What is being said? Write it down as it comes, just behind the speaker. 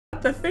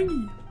the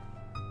thingy.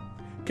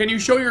 Can you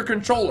show your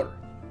controller?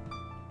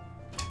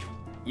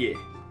 Yeah.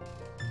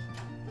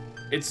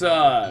 It's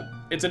an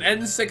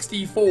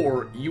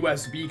N64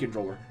 USB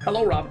controller.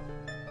 Hello, Rob.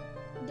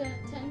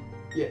 10?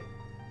 Yeah.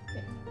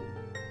 Okay.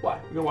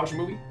 What? You gonna watch a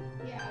movie?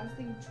 Yeah, I was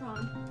thinking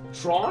Tron.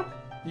 Tron?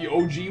 The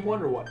OG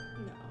one or what?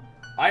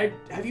 No.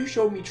 Have you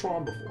showed me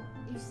Tron before?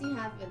 You've seen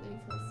half of it, then you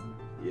fell asleep.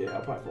 Yeah,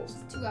 I'll probably fall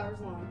asleep. It's 2 hours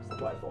long. I'll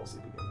probably fall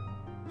asleep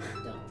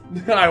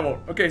again. Don't. I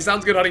won't. Okay,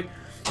 sounds good, honey.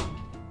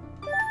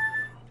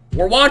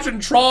 We're watching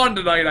Tron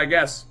tonight, I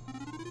guess.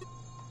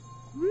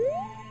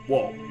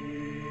 Whoa.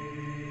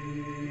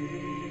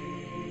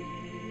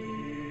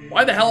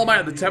 Why the hell am I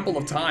at the Temple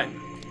of Time?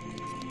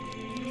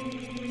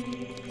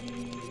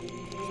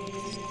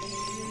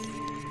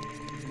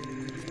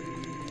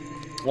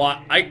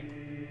 What?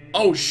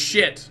 Oh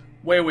shit.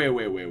 Wait.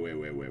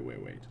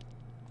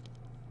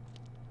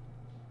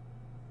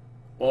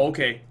 Well,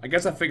 okay. I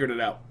guess I figured it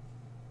out.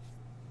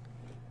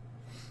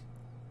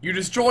 You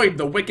destroyed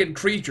the wicked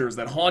creatures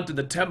that haunted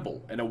the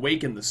temple and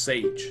awakened the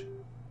sage.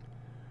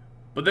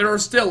 But there are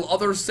still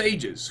other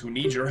sages who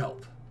need your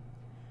help.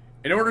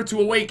 In order to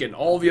awaken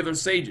all the other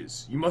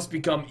sages, you must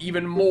become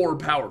even more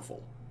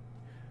powerful.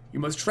 You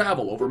must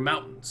travel over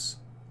mountains,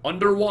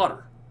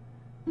 underwater,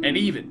 and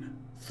even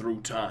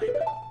through time.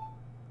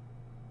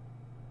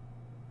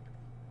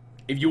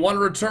 If you want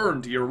to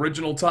return to your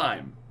original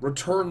time,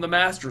 return the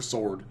Master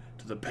Sword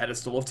to the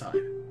pedestal of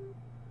time.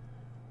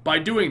 By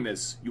doing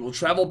this, you will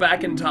travel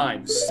back in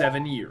time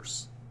 7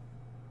 years.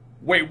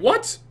 Wait,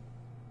 what?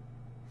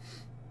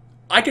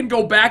 I can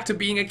go back to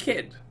being a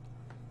kid.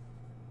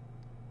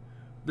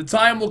 The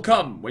time will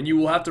come when you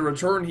will have to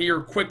return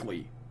here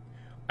quickly.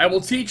 I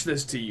will teach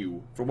this to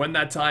you for when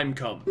that time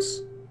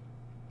comes.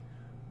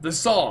 The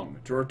song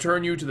to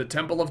return you to the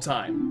Temple of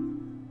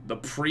Time. The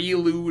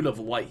Prelude of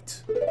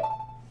Light.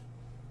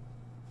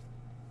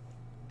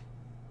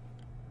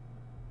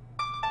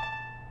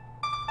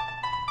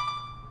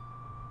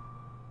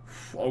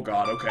 Oh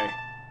god, okay.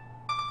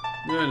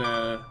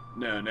 No.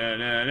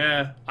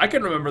 I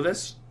can remember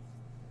this.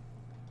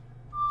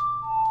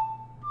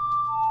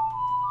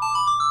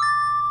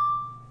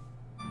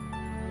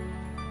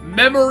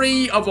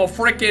 Memory of a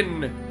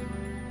frickin'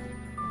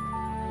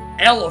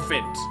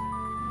 elephant.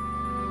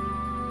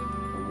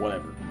 Or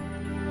whatever.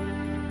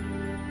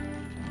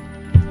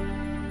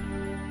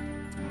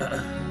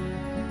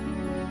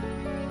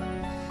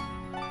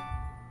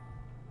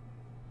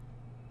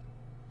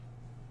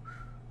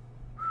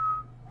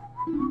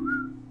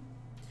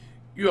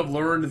 You have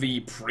learned the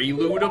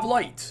Prelude of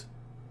Light.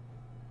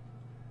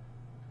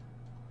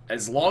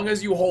 As long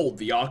as you hold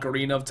the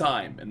Ocarina of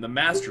Time and the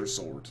Master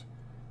Sword,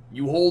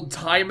 you hold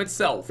time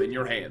itself in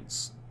your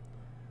hands.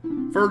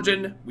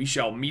 Virgin, we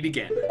shall meet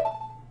again.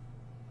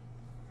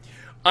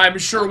 I'm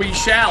sure we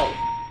shall,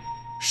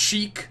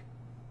 Sheik.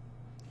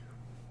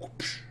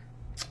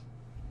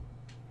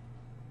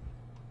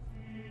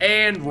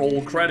 And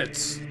roll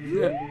credits.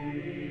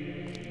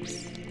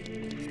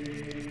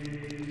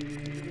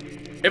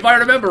 If I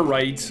remember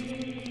right,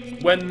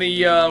 when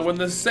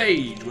the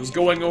sage was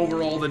going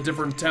over all the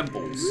different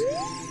temples,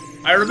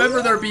 I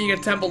remember there being a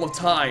Temple of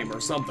Time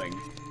or something.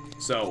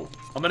 So,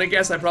 I'm gonna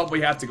guess I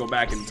probably have to go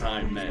back in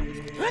time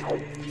then.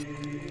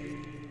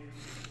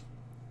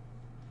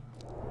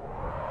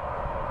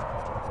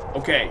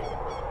 Okay.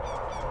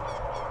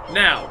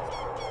 Now,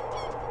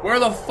 where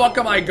the fuck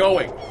am I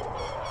going?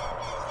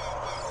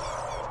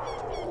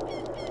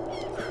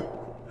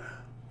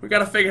 We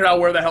gotta figure out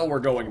where the hell we're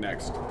going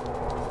next.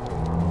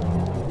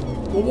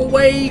 Go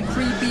away,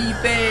 creepy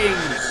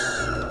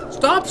things!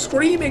 Stop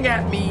screaming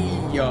at me!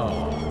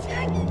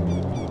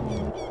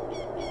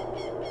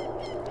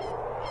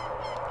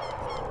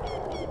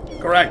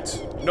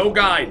 Correct. No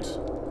guide.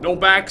 No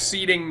back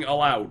seating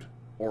allowed.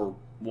 Or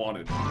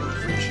wanted. Or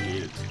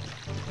appreciated.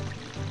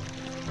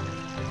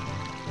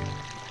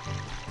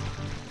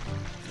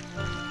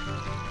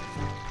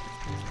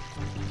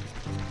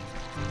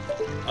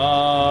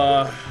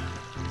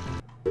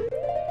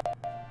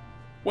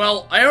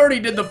 Well, I already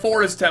did the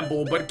Forest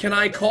Temple, but can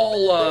I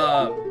call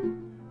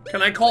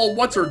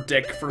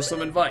What's-Her-Dick for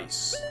some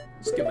advice?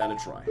 Let's give that a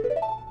try.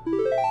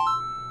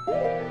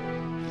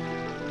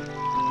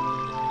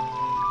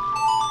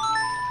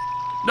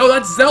 No,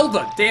 that's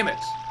Zelda! Damn it!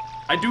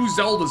 I do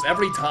Zeldas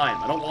every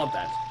time. I don't want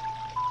that.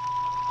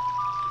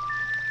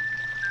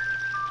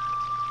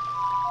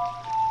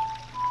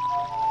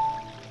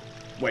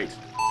 Wait.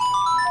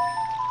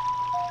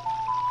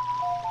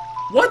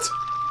 What?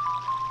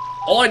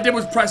 All I did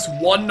was press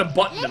one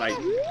button and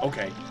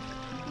okay.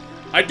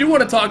 I do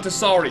want to talk to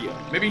Saria.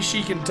 Maybe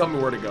she can tell me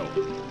where to go.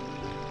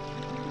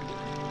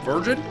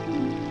 Virgin?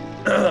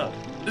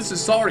 This is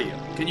Saria.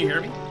 Can you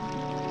hear me?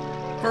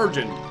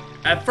 Virgin.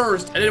 At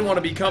first, I didn't want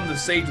to become the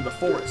Sage of the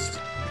Forest.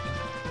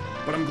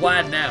 But I'm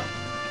glad now.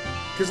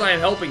 Because I am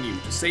helping you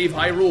to save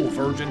Hyrule,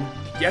 Virgin.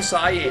 Yes,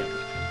 I am.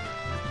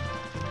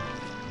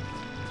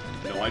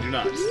 No, I do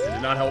not. You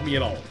did not help me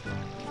at all.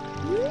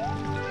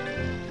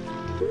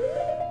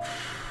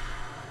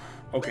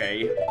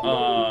 Okay,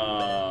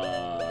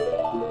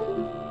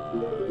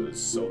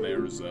 those. So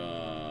there's,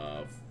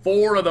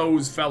 4 of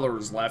those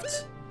fellers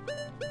left.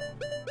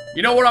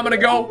 You know where I'm gonna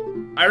go?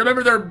 I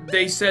remember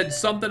they said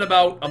something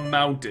about a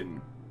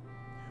mountain.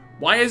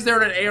 Why is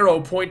there an arrow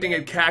pointing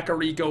at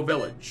Kakariko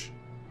Village?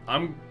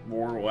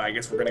 Well, I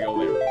guess we're gonna go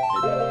there.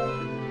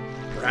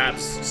 It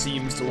perhaps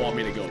seems to want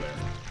me to go there.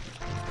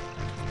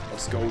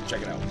 Let's go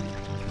check it out.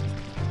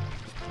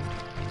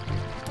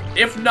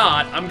 If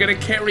not, I'm gonna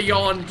carry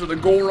on to the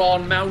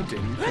Goron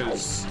Mountain,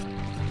 because...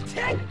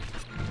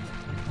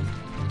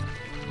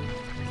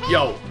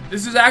 Yo,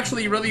 this is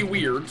actually really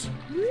weird.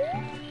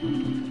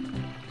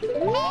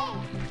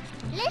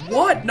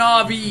 What,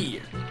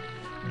 Navi?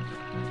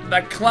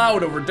 That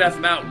cloud over Death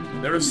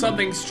Mountain. There is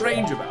something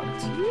strange about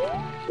it.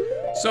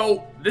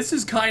 So, this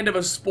is kind of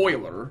a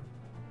spoiler.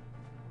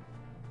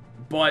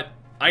 But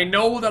I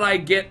know that I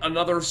get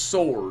another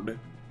sword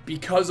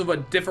because of a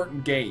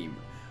different game.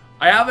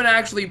 I haven't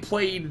actually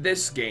played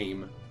this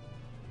game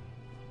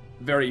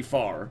very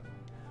far.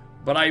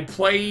 But I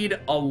played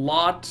a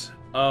lot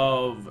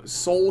of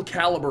Soul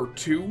Calibur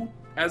 2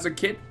 as a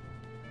kid.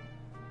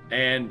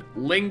 And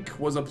Link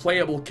was a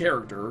playable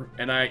character,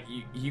 and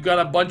you got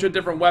a bunch of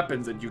different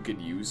weapons that you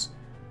could use.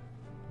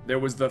 There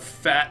was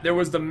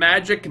the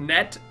magic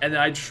net, and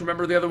I just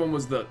remember the other one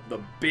was the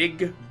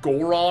big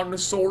Goron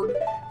sword.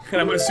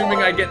 And I'm assuming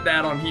I get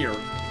that on here,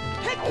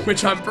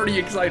 which I'm pretty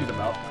excited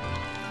about.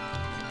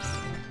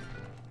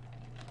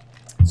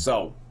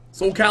 So,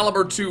 Soul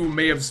Calibur 2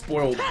 may have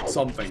spoiled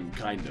something,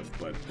 kind of,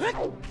 but...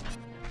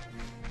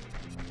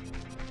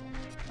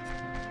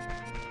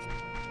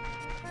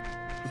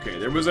 Okay,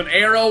 there was an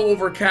arrow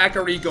over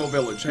Kakariko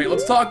Village. Hey,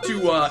 let's talk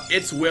to,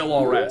 It's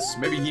Will RS.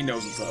 Maybe he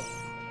knows what's up.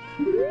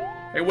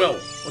 Hey, Will.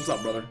 What's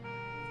up, brother?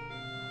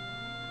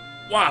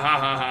 Wah ha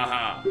ha ha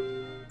ha.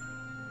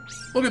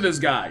 Look at this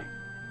guy.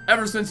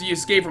 Ever since he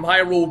escaped from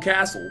Hyrule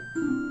Castle,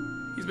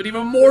 he's been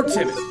even more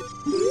timid.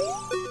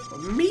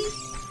 But me?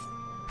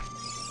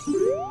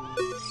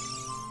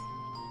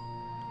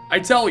 I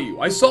tell you,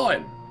 I saw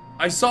him.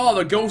 I saw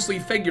the ghostly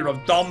figure of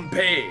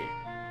Dompe.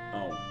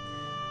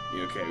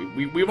 Okay,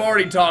 we've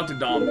already talked to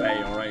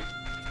Dompe, alright?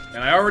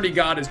 And I already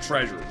got his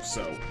treasure,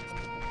 so...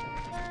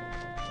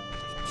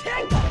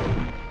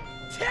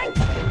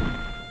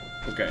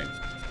 Okay.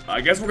 I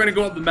guess we're gonna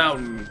go up the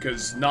mountain,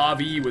 because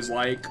Navi was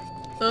like,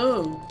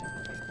 oh,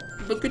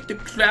 look at the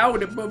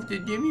cloud above the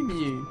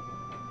Jimmy.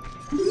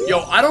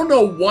 Yo, I don't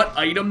know what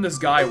item this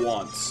guy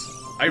wants.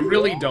 I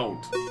really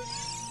don't.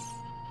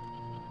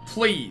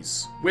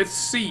 Please, with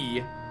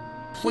C,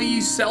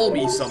 please sell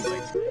me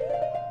something.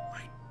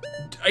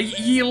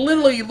 He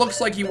literally looks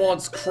like he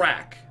wants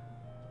crack.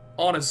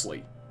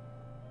 Honestly.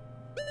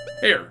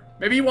 Here,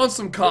 maybe he wants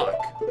some cock.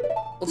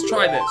 Let's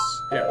try this.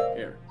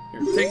 Here,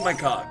 take my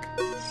cock.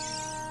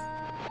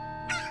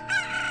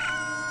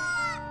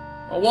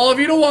 Oh, well, if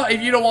you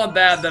don't want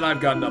that, then I've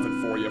got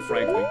nothing for you,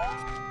 frankly.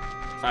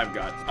 I've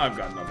got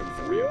nothing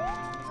for you.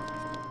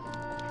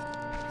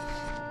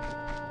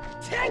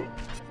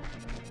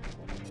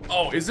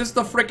 Oh, is this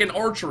the frickin'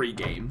 archery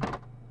game?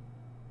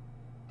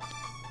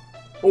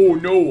 Oh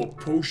no, a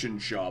potion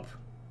shop.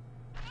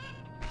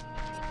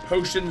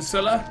 Potion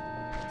seller?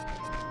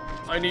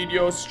 I need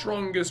your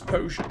strongest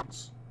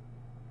potions.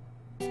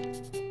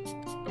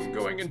 I'm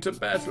going into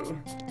battle.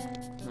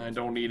 I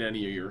don't need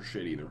any of your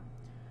shit either.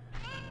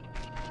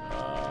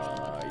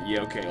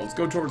 Yeah, okay, let's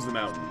go towards the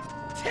mountain.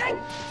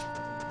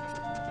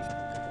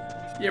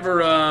 You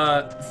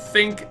ever,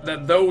 think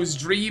that those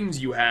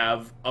dreams you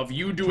have of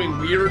you doing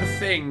weird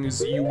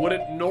things you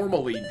wouldn't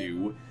normally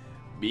do,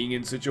 being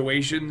in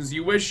situations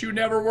you wish you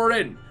never were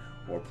in,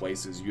 or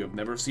places you have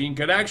never seen,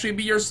 could actually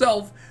be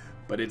yourself,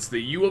 but it's the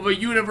you of a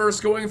universe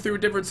going through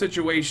different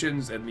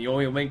situations, and the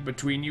only link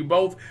between you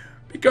both,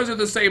 because you're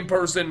the same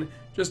person,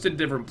 just in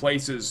different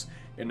places,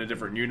 in a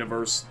different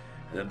universe,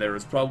 and that there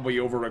is probably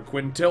over a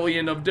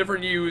quintillion of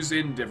different yous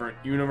in different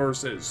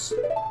universes.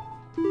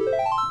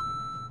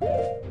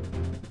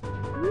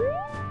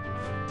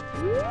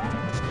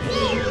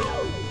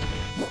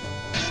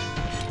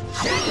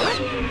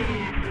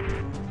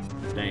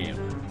 Damn.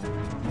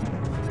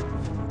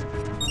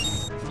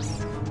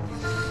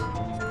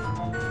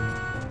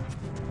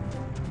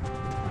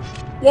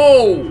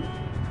 Whoa!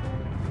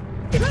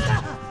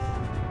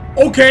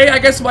 Okay, I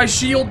guess my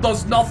shield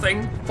does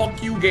nothing.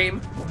 Fuck you,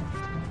 game.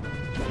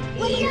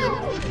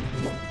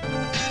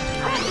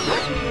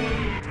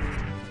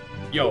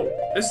 Yo,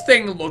 this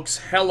thing looks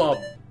hella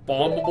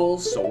bombable,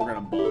 so we're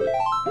gonna bomb it.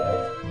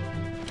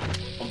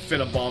 I'm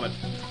finna bomb it.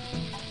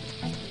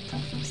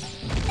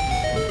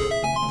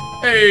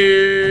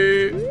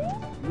 Hey!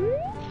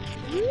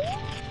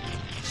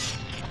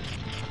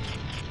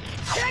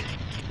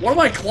 What am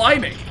I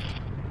climbing?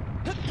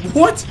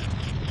 What?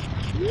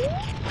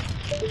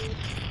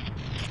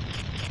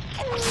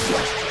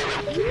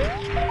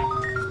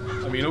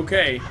 I mean,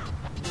 okay.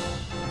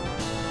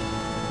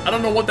 I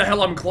don't know what the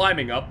hell I'm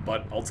climbing up,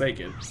 but I'll take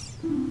it.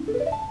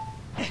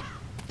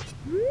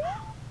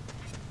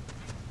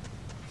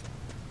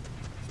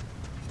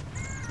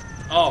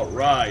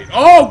 Alright.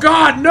 Oh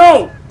god,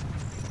 no!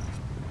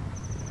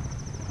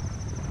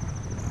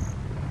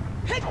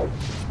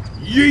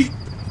 Yeet!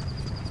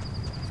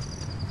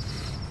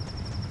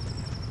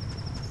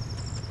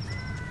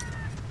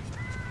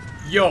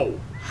 Yo,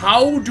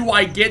 how do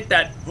I get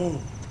that?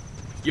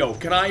 Yo,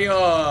 can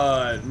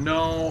I,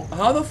 no.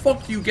 How the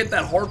fuck do you get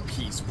that heart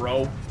piece,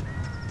 bro?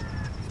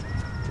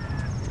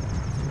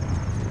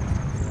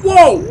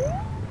 Whoa!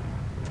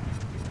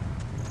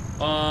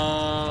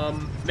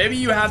 Maybe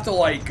you have to,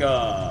 like,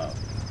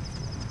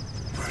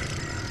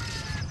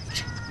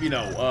 you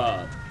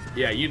know,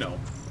 yeah, you know.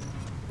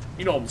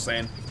 You know what I'm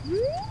saying.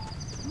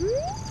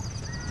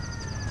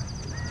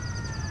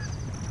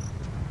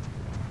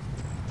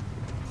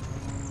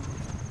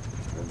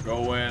 We're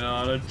going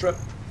on a trip.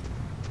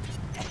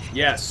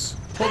 Yes,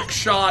 hook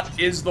shot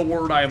is the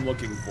word I am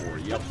looking for.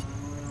 Yep.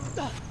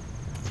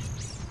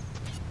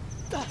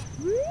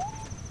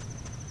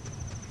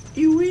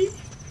 Eewee.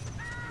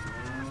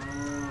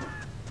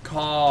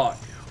 Caw.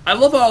 I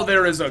love how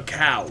there is a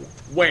cow.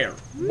 Where?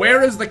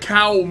 Where is the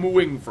cow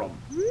mooing from?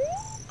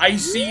 I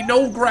see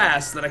no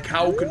grass that a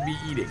cow could be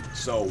eating,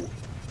 so...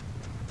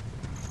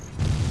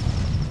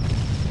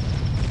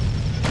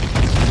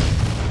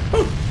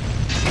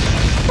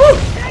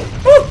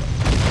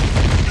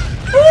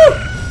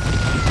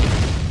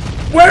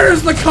 Where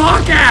is the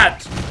cock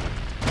at?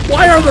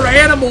 Why are there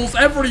animals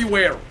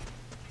everywhere?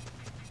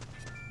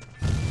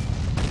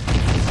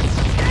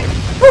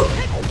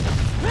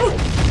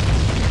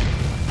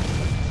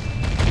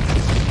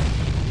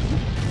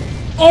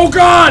 Oh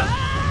God!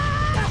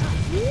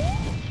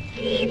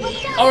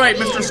 Alright,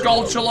 Mr.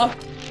 Skulltula.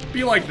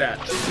 Be like that.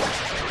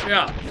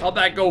 Yeah, how'd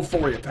that go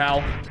for you,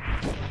 pal?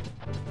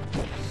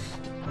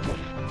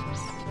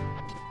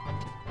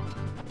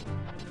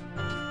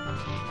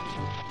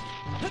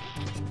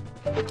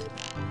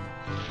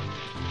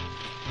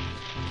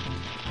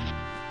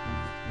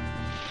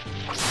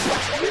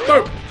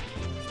 Boom!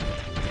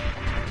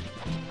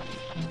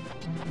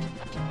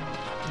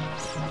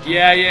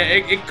 Yeah,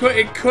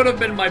 it could have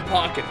been my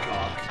pocket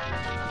cock.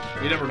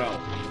 You never know.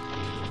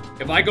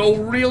 If I go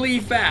really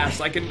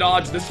fast, I can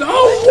dodge this.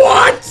 Oh,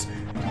 what?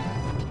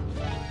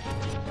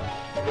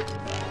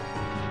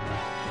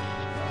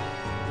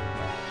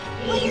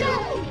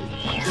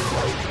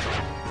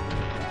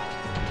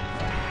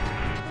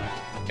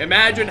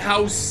 Imagine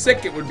how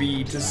sick it would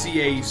be to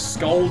see a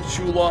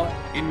Skulltula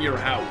in your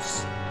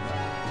house.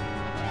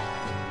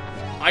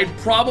 I'd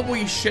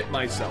probably shit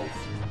myself.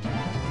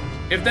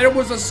 If there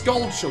was a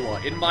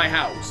Skulltula in my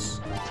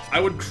house, I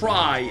would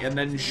cry and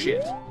then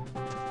shit.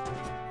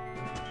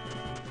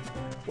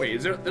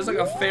 Wait, there's like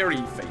a fairy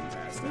thing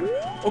past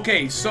there.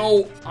 Okay,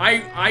 so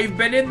I've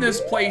been in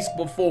this place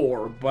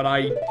before, but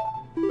I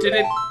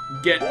didn't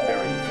get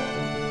very far.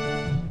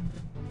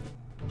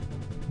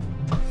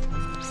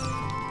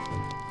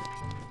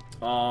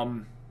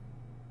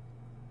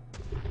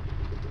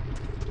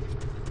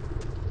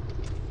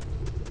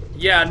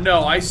 Yeah,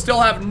 no, I still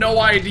have no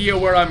idea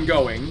where I'm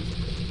going.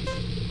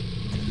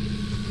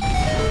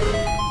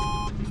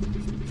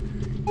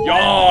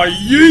 Yaw,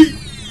 yeet!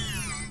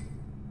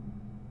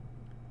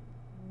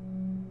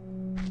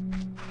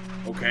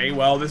 Okay,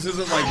 well, this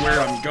isn't like where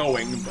I'm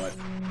going, but...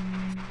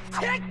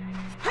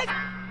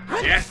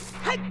 Yeah.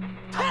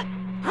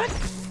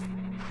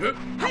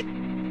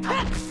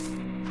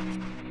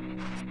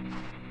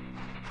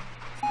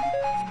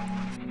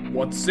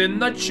 What's in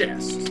the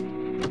chest?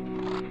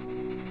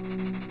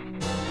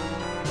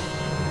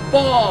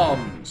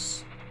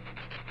 Bombs!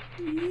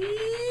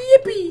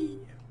 Yippee!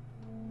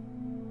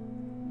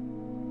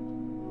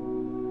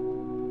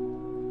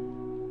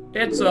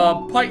 It's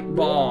a pipe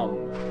bomb.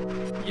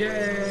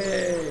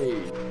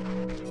 Yay!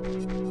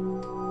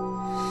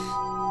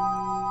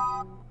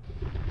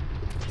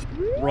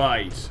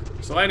 Right.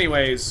 So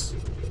anyways,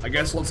 I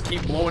guess let's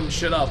keep blowing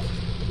shit up.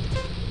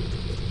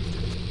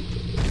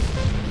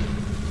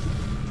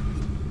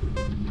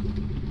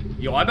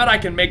 Yo, I bet I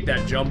can make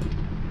that jump.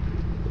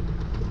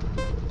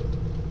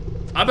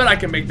 I bet I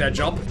can make that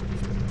jump.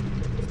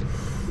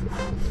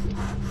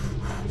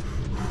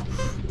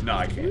 No,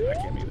 I can't. I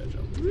can't make that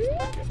jump. I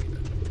can't make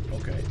that jump.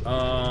 Okay.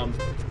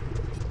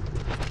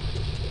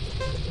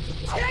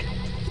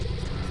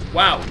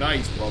 Wow,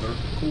 nice, brother.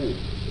 Cool.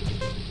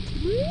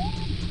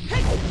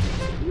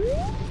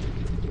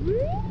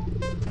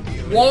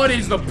 What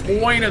is the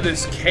point of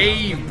this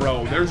cave,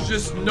 bro? There's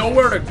just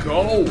nowhere to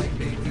go.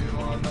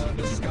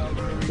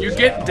 You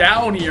get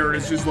down here and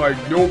it's just like,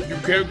 nope, you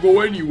can't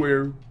go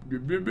anywhere.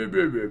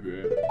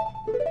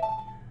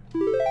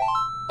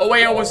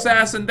 OAO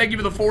Assassin, thank you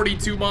for the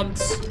 42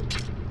 months.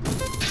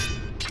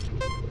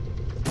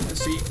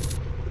 Let's see.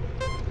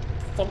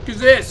 Fuck is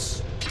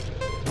this?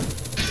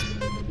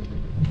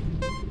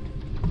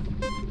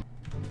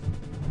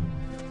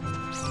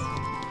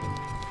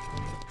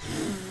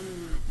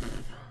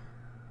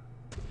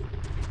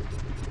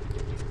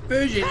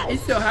 Virgin,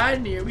 it's so hot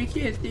in here, we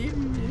can't see.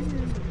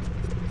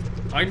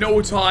 I know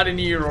it's hot in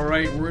here,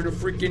 alright? We're in a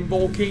freaking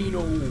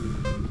volcano.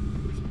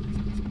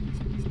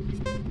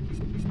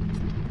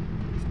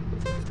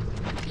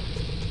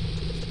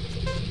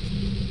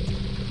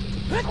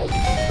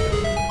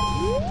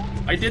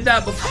 I did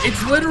that before.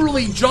 It's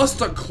literally just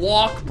a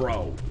clock,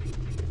 bro.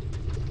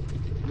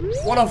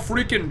 What a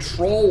freaking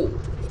troll.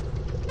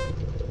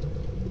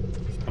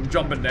 I'm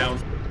jumping down.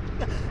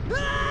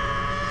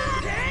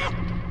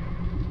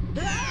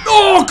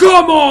 Oh,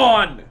 come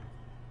on!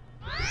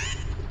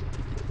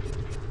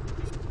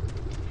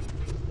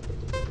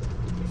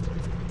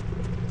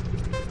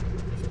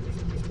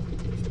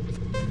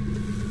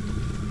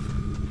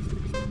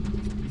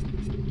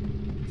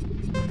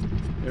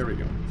 There we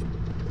go.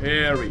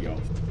 There we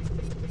go.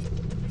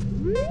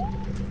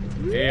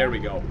 There we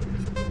go.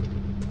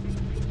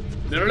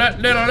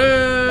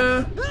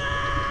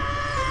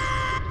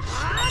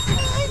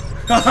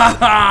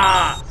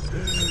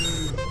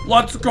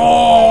 Let's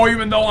go!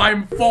 Even though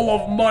I'm full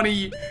of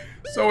money,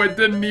 so it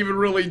didn't even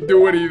really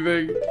do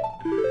anything.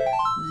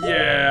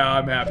 Yeah,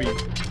 I'm happy.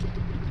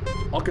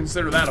 I'll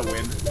consider that a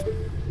win.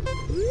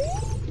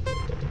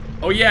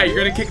 Oh yeah, you're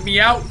gonna kick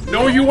me out?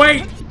 No, you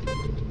ain't!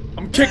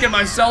 I'm kicking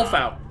myself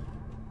out.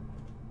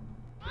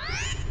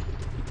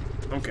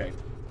 Okay.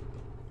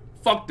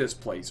 Fuck this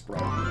place, bro.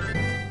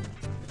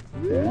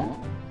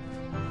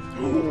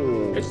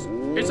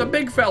 It's a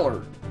big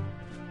feller.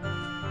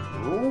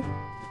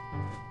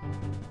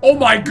 Oh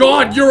my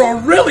god, you're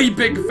a really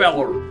big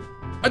feller!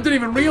 I didn't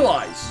even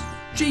realize.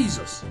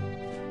 Jesus.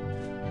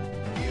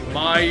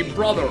 My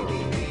brother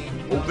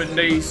opened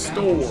a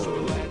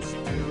store.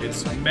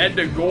 It's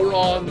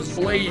Medagoron's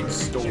Blade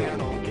Store.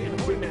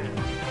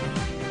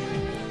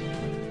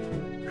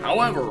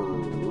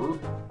 However,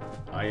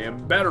 I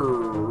am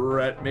better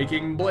at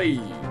making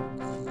blades.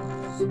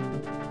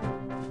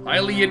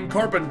 Hylian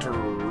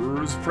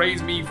carpenters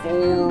praise me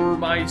for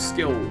my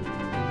skills.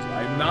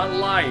 I'm not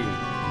lying.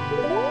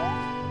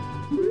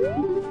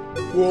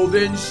 Well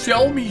then,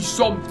 sell me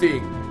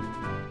something.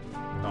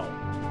 Oh.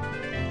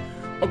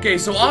 Okay,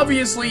 so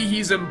obviously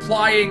he's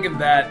implying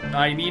that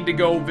I need to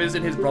go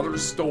visit his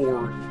brother's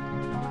store.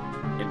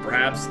 And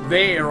perhaps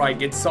there I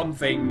get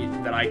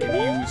something that I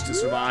can use to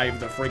survive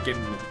the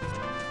freaking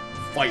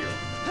fire.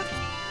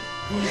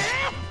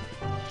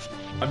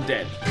 I'm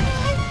dead.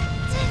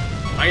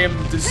 I am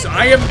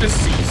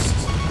deceased.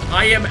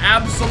 I am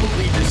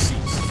absolutely deceased.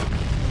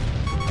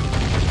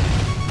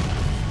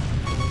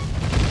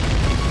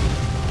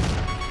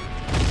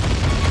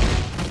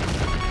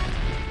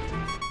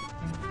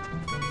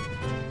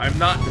 I'm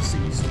not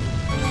deceased.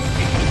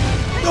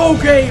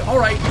 Okay,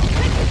 alright.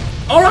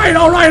 Alright.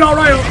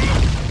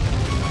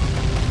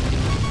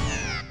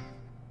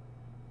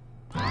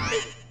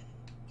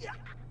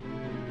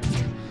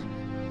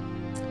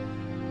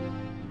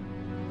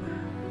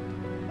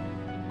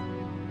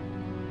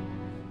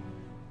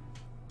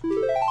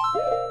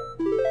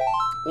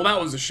 Well, that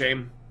was a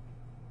shame.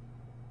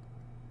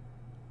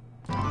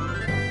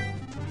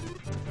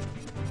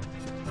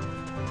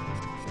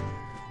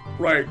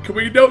 Right, can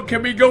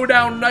we go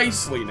down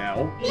nicely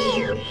now?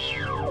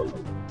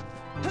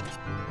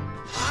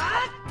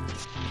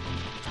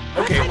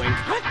 Okay, Link.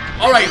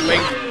 Alright,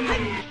 Link.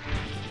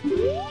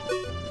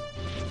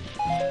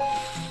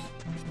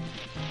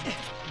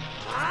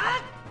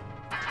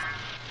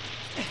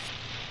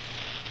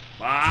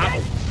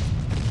 Wow.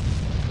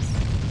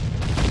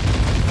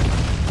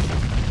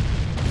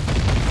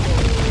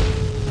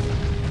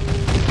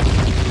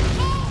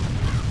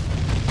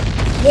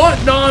 What,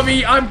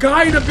 Navi? I'm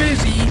kinda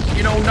busy,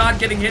 you know, not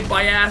getting hit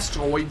by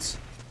asteroids.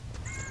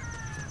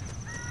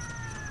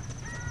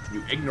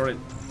 You ignorant.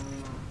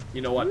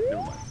 You know what? Never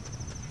mind.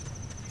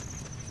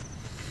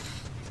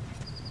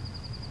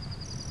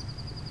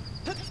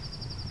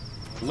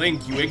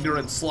 Link, you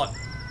ignorant slut.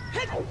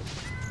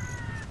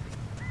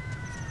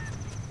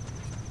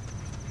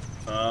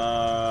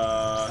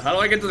 How do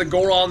I get to the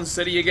Goron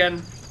city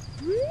again?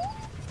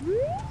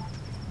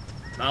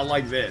 Not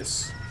like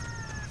this.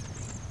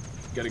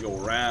 Gotta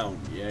go around.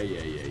 Yeah.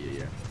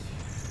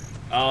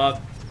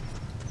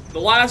 The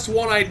last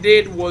one I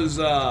did was,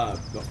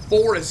 the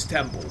Forest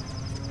Temple.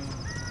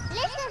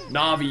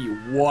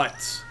 Navi,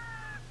 what?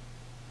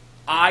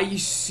 I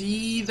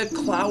see the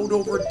cloud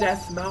over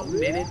Death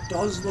Mountain, and it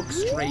does look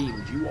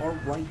strange. You are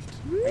right.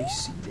 I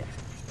see that.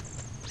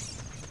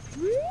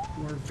 You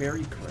are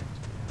very correct.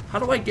 How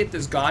do I get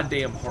this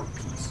goddamn heart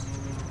piece?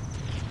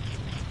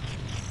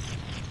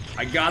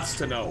 I gots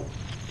to know.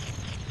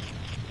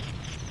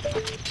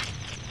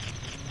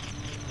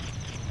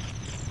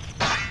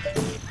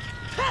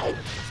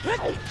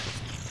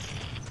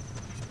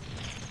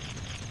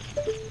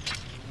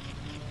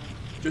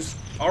 Just,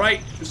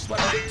 alright, just let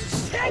me,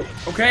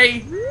 okay?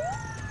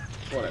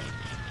 Whatever.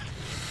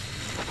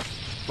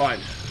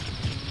 Fine.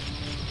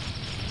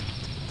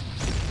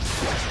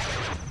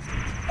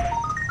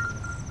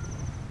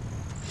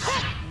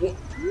 What?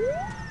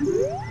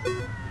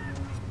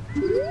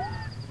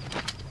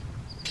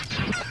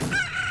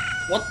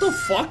 What the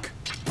fuck?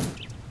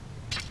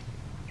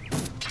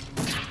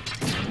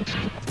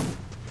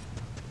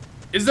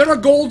 Is there a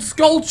gold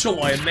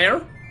skulltula in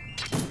there?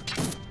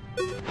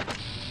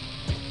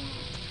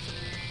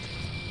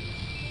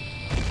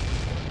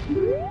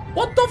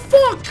 What the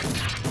fuck?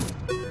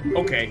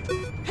 Okay.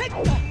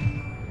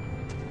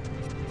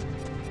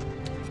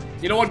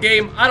 You know what,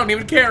 game? I don't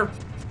even care.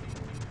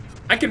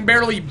 I can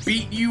barely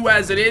beat you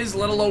as it is,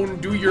 let alone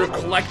do your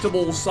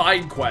collectible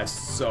side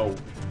quests, so...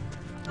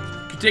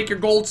 You can take your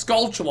gold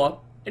skulltula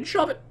and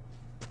shove it.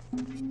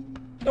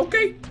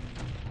 Okay.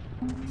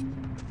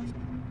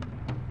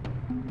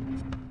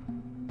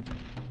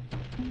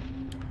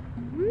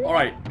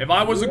 Alright, if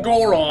I was a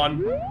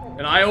Goron,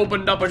 and I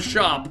opened up a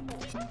shop,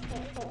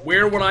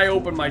 where would I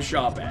open my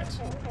shop at?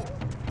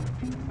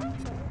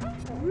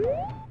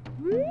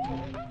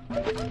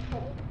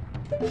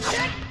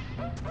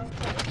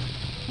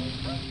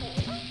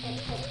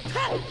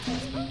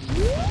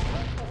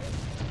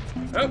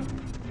 Oh.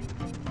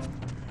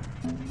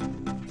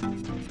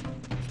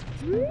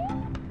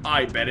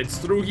 I bet it's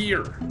through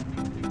here.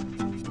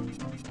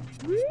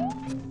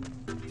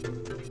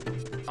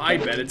 I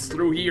bet it's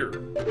through here.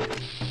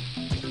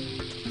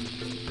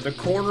 The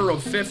corner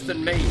of 5th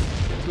and Main.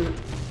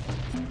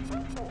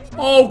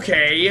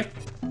 Okay.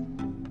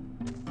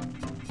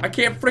 I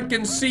can't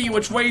frickin' see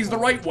which way's the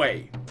right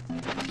way.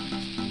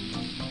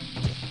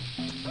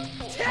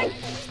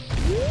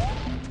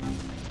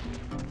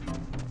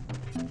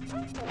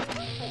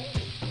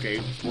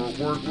 Okay,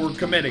 we're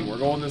committing. We're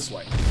going this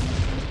way.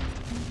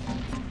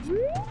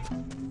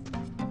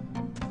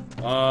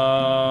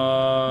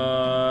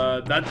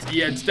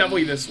 Yeah, it's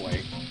definitely this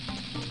way.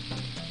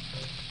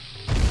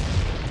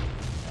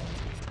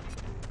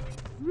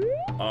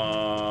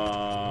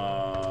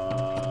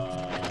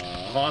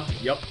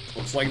 Yep,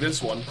 looks like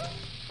this one.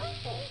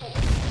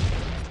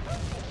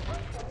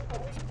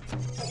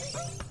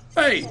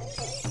 Hey,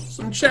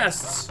 some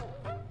chests.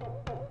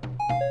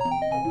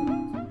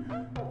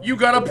 You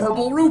got a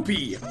purple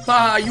rupee.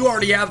 Haha, you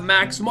already have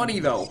max money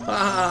though.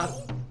 Haha.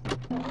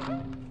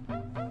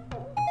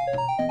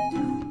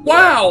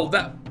 Wow,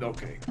 that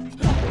okay.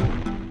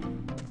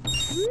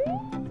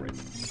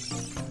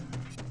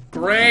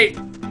 Great.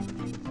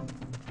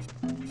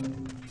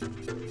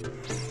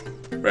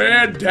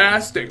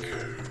 Fantastic.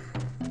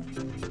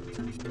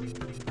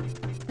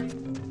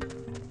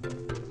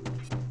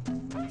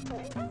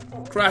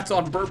 Crats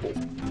on purple.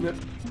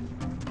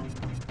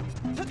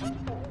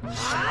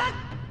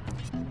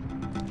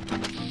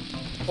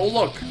 Oh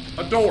look,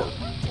 a door.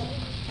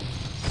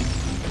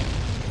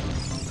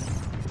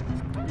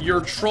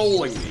 You're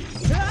trolling me.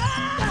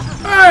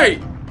 Hey!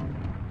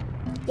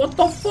 What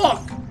the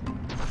fuck?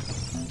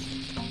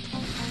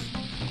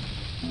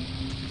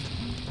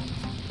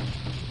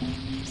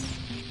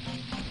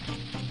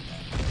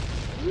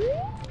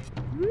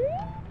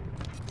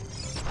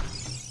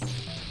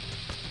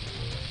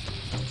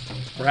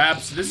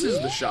 Perhaps this is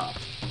the shop.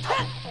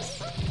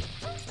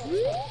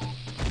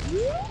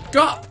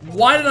 God,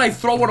 why did I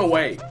throw it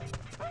away?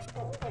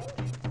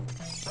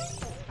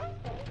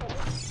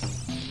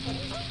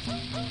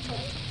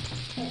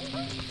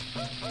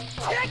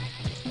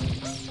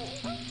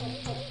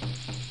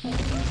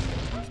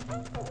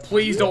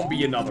 Please don't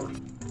be another.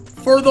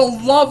 For the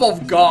love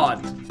of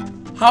God!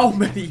 How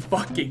many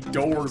fucking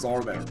doors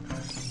are there?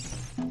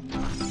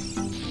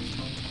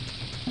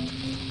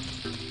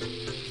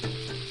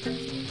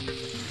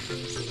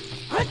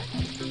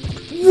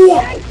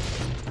 What?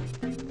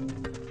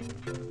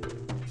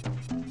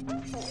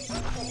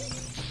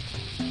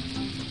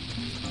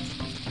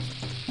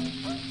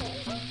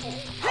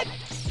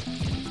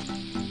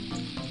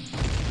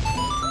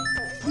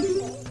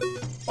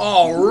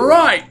 All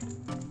right.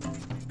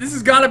 This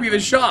has got to be the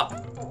shop.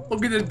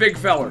 Look at this big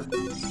feller.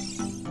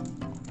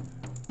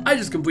 I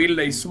just completed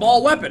a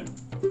small weapon.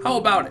 How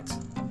about it?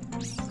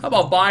 How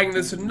about buying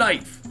this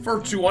knife for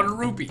 200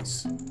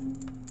 rupees?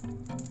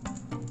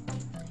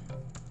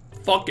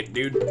 Fuck it,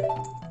 dude.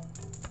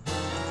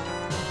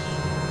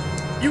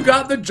 You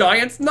got the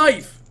giant's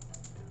knife.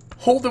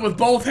 Hold it with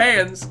both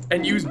hands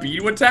and use B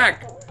to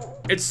attack.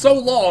 It's so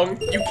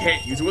long, you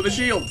can't use it with a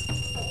shield.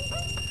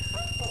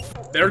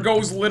 There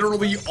goes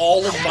literally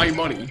all of my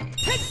money.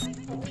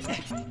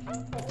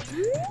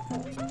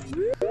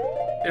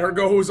 There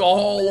goes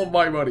all of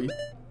my money.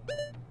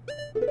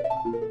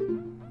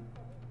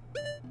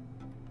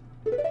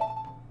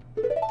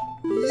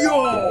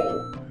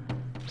 Yo!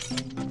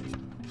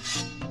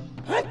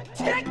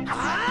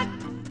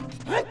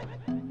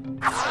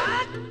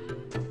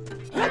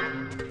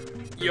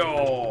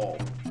 Yo!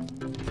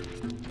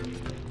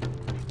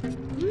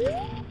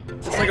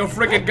 It's like a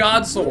freaking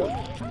god sword.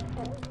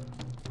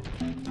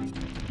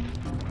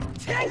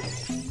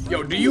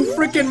 Yo, do you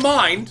freaking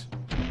mind?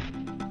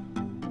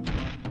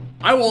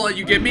 I won't let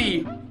you get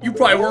me. You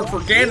probably work for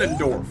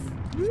Ganondorf.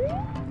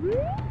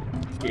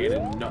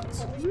 Ganon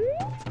nuts.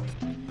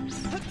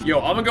 Yo,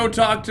 I'm gonna go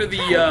talk to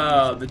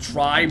the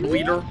tribe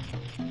leader.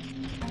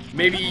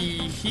 Maybe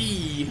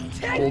he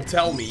will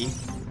tell me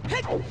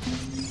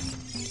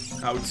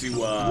how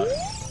to,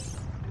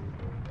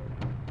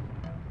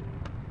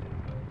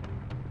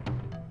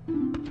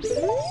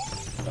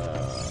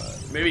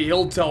 maybe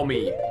he'll tell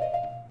me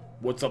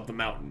what's up the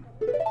mountain.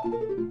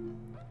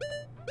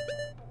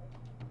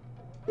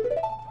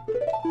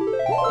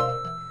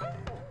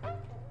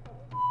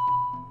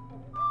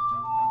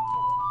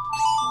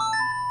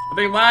 I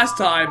think last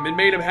time it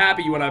made him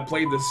happy when I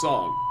played this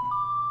song.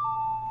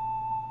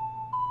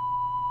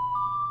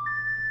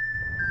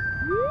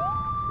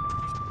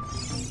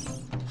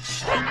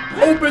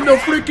 Open the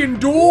freaking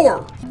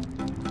door!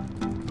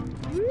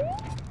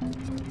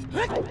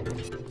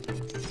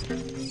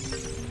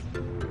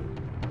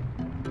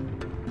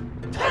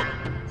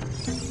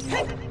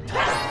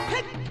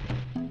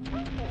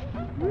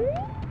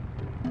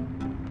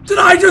 Did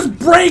I just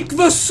break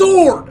the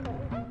sword?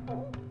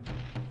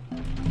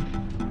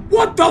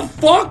 What the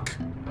fuck?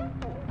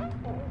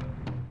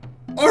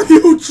 Are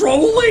you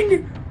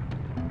trolling?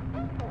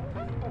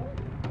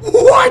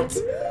 What?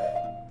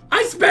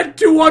 I spent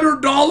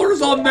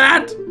 $200 on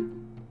that?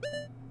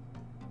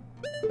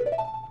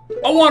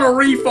 I want a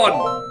refund.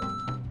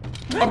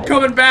 I'm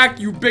coming back,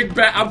 you big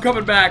bat. I'm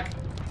coming back.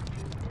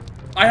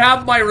 I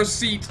have my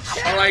receipt.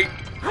 Alright.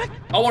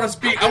 I wanna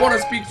speak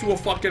to a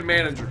fucking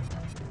manager.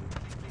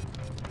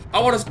 I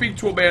wanna speak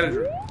to a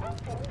manager.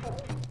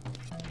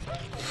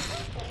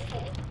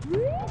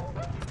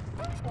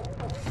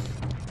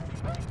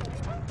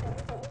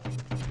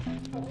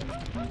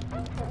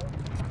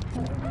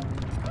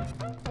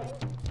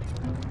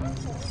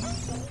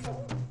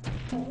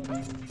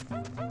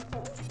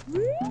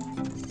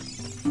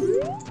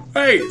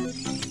 Hey!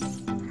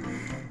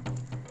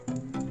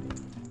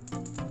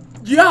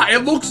 Yeah,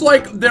 it looks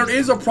like there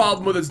is a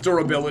problem with its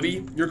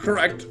durability. You're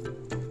correct.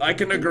 I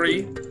can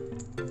agree.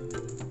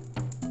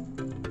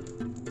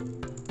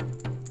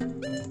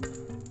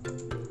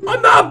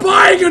 I'm not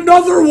buying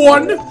another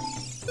one!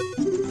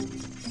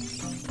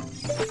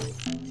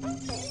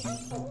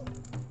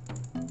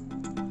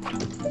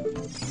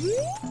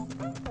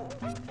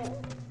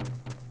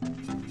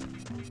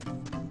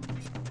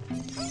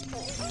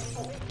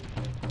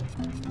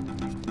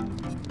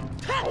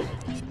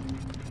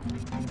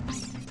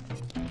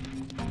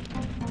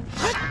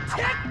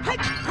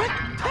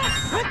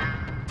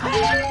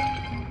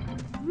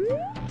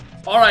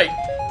 Alright,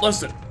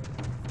 listen.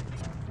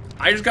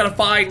 I just gotta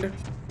find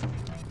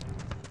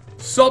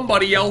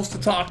somebody else to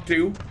talk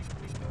to.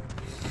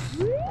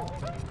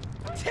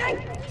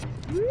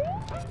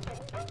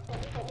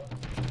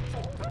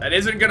 That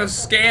isn't gonna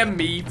scam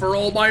me for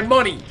all my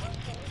money.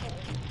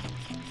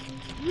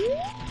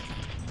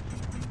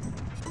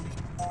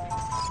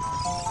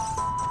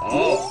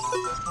 Oh.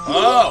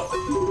 Oh.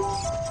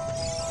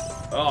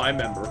 Oh, I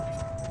remember.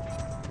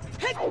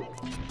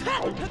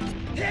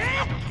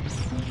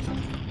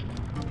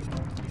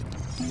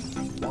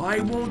 Why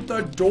won't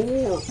the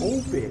door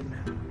open?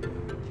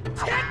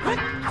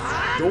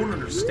 Don't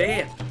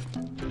understand.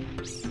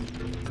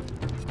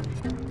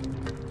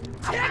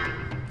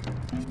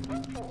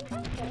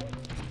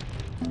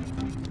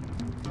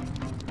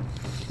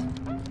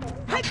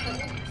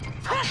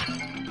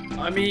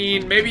 I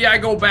mean, maybe I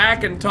go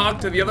back and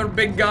talk to the other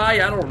big guy,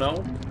 I don't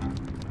know.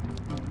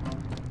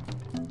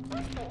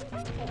 I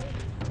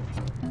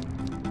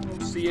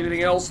don't see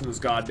anything else in this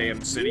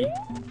goddamn city.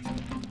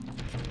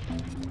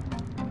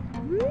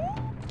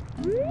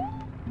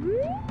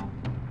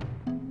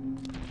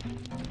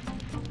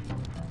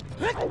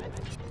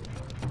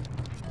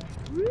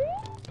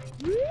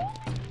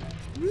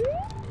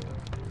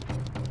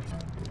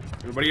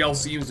 Everybody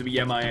else seems to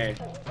be MIA.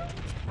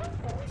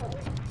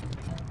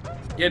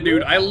 Yeah,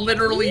 dude, I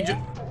literally just...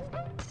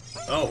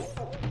 Oh.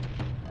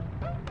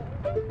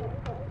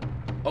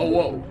 Oh,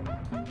 whoa.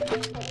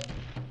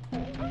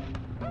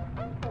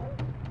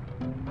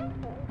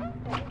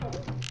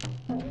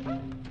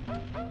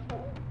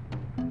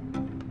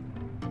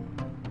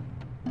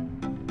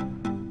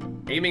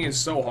 Aiming is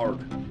so hard.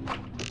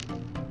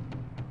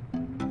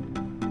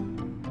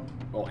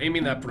 Well,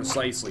 aiming that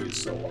precisely is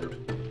so hard.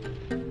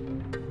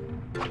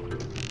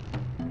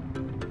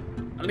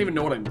 I don't even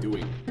know what I'm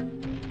doing.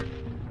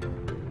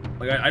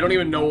 Like, I don't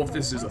even know if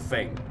this is a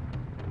thing.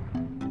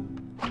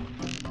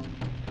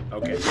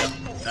 Okay, yeah,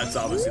 that's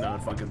obviously not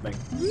a fucking thing.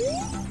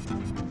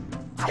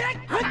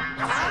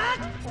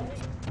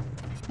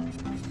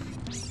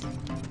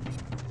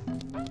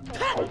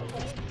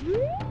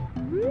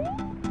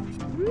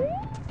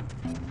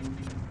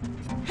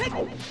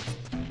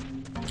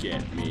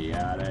 Get me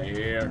out of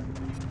here.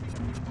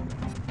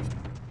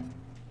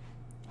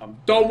 I'm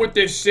done with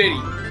this city.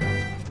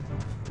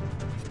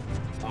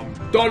 I'm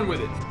done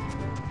with it.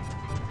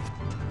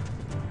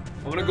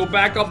 I'm gonna go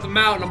back up the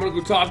mountain. I'm gonna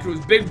go talk to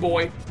his big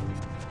boy.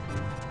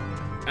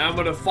 And I'm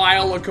gonna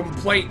file a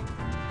complaint.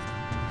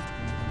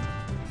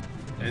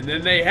 And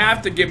then they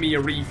have to give me a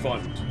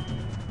refund.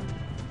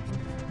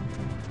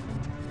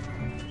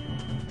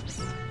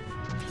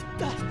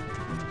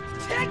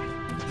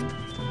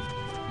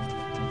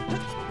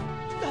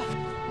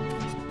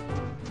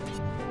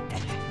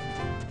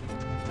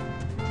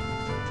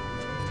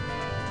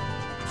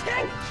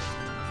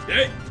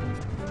 Hey.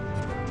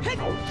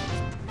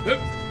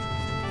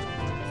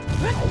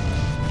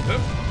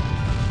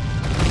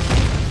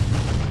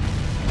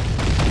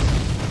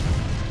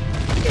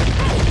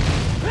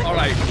 All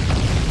right.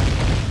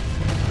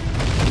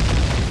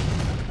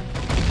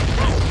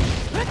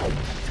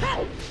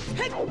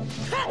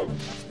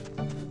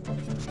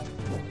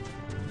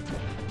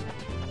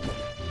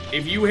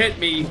 if you hit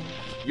me,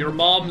 your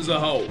mom's a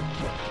hoe.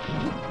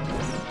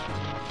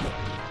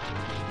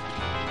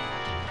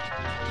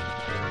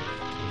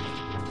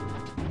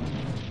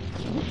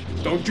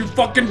 Don't you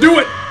fucking do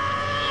it!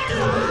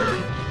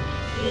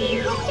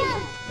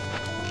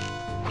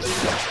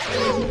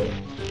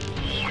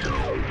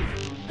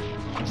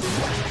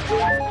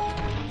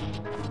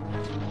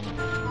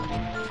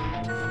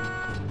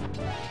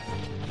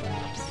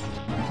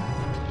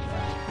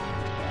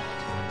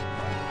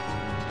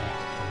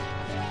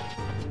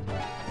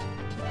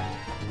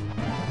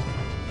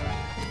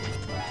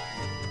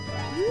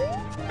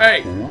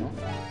 Hey!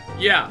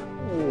 Yeah.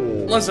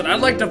 Listen,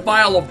 I'd like to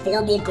file a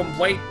formal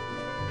complaint.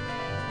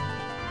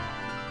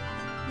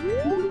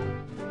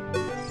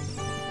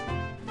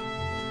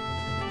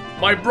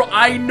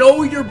 I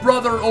know your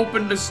brother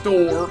opened a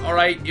store,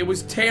 alright? It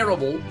was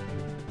terrible.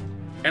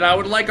 And I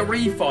would like a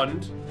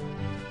refund.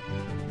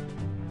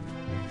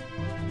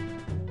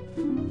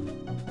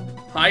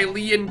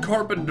 Hylian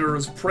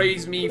carpenters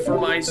praise me for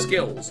my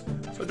skills.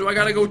 So do I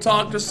gotta go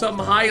talk to some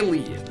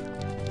Hylian?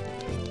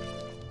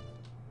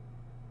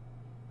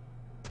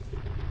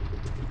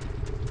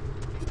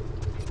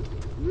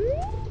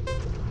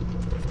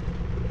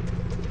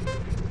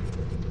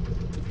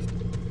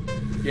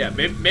 Yeah,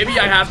 maybe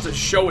I have to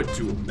show it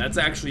to him. That's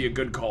actually a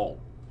good call.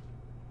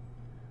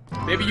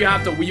 Maybe you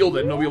have to wield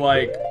it and he'll be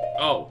like,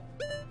 oh.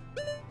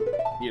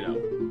 You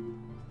know.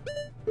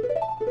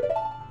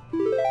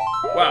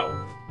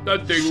 Wow,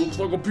 that thing looks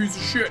like a piece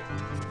of shit.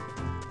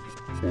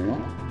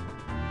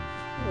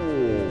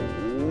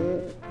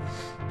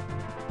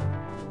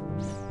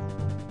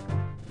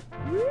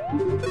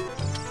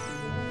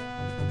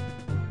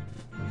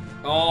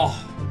 Oh,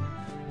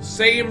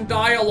 same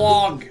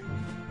dialogue.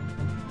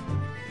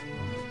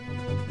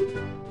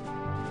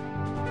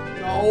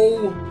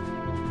 No.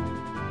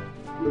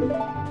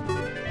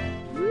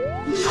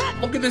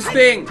 Look at this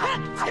thing.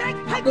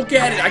 Look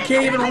at it. I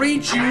can't even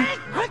reach you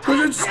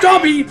because it's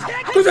stubby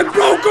because it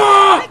broke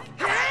off.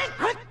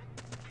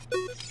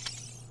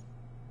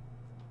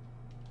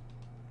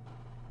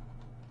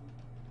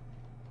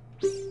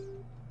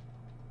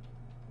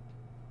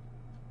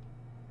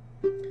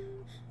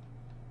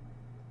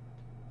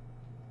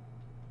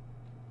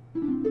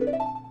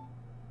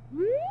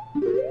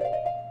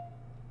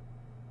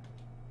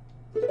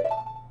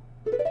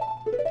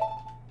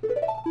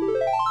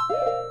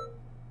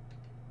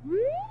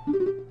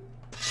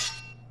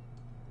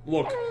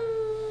 Look.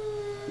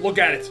 Look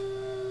at it.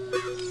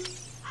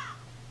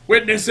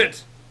 Witness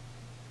it.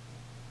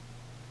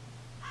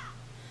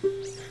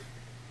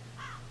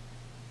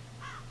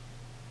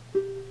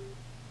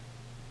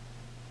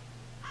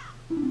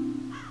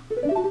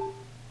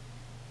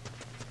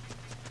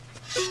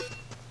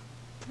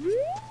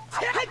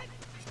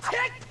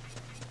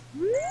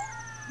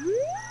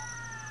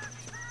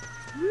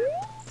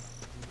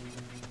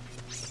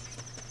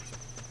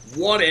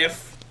 What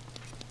if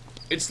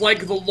it's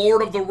like the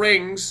Lord of the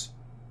Rings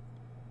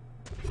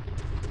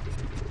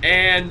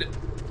and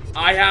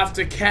I have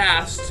to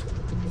cast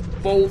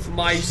both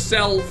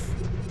myself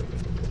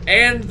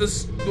and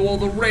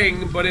the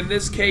ring, but in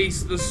this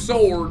case the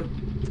sword,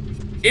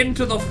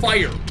 into the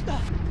fire?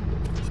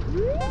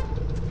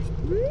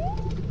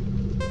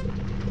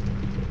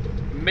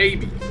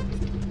 Maybe.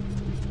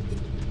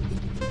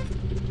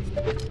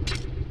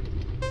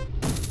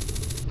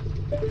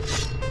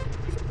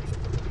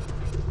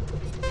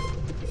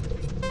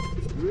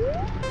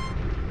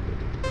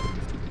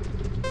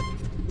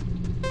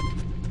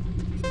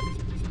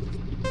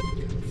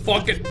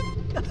 Fuck it.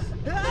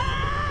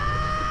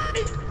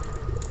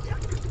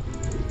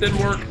 Didn't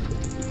work.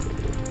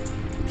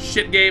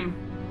 Shit game.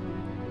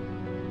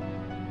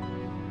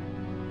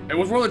 It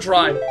was worth a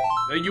try.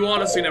 You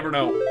honestly never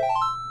know.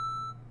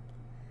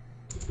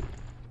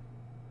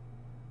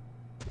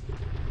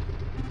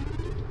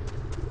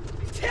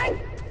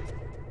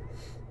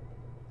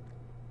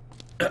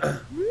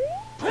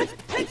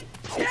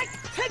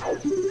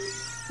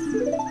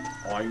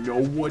 I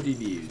know what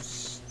it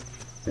is.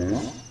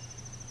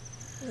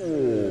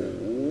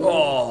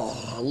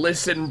 Oh,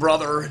 listen,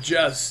 brother,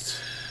 just...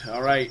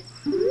 Alright.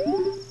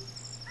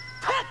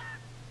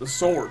 The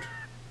sword.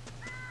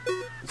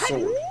 The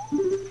sword.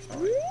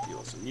 Alright,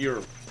 listen,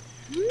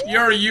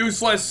 you're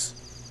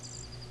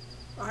useless.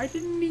 I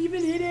didn't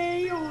even hit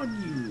A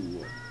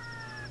on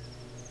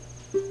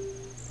you.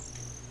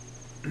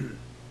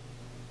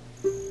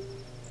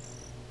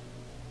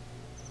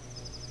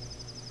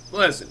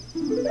 Listen.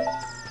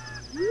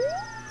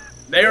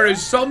 There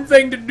is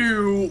something to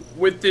do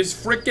with this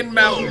frickin'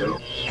 mountain.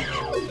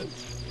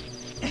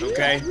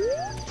 Okay?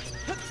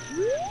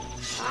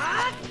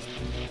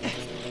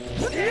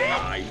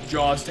 I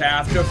just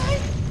have to...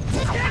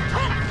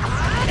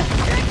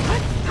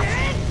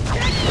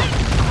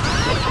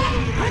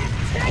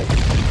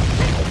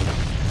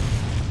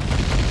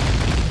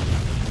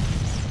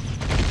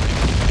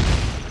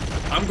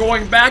 I'm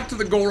going back to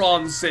the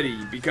Goron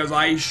City because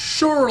I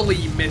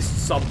surely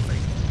missed something.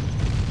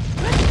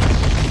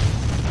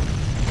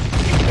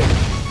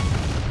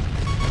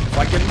 If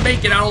I can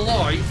make it out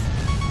alive.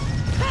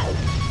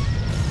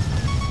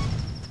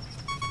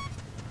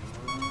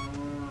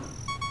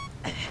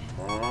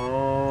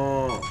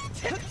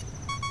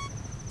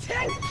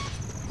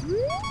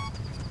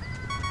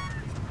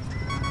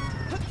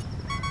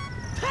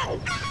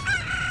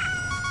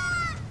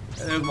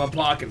 There's my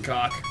block and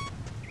cock.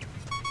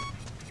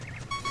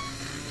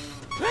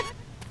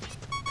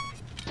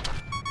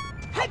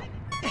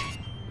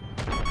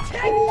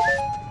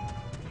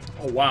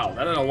 Oh wow,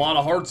 that had a lot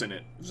of hearts in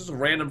it. This is a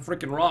random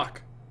freaking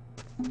rock.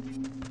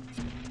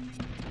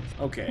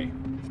 Okay.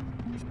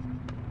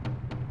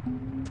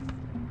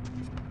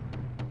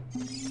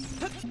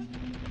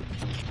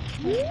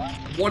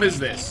 What is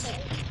this?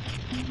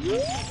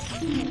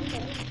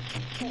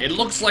 It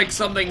looks like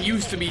something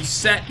used to be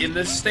set in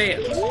this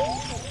stand.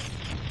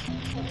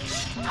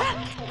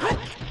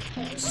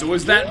 So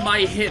is that my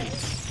hint?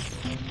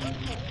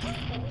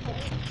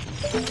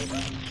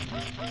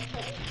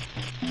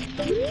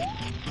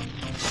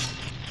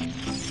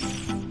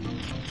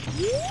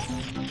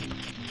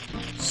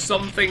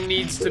 Something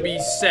needs to be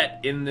set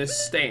in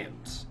this stand.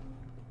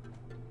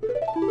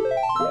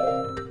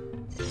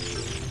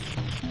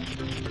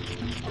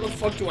 How the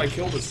fuck do I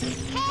kill this thing?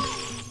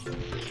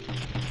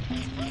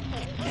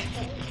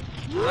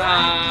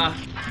 Ah.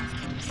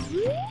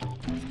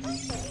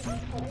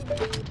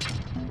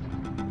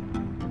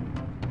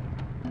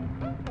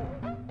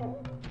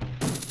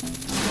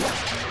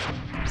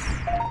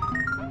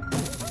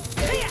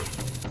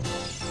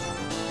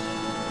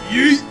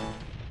 Yeet.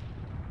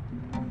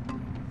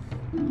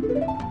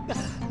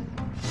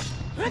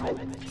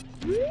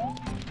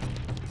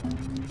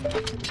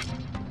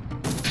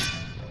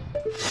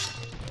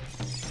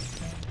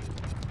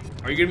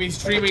 Are you gonna be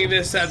streaming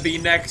this at the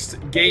next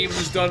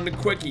Games Done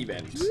Quick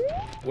event?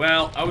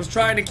 Well, I was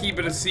trying to keep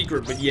it a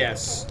secret, but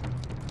yes.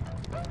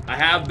 I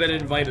have been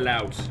invited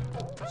out.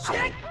 So,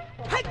 you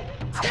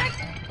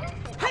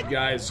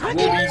guys will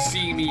be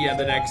seeing me at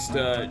the next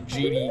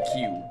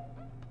GDQ.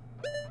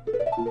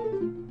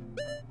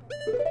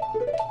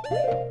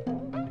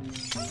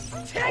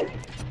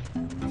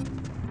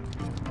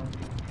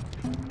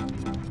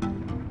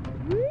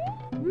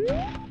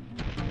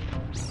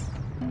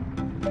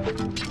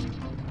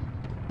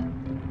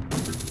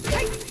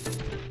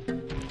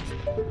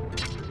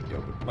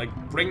 Like,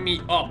 bring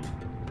me up.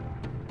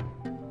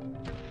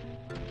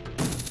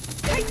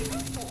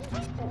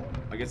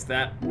 I guess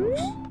that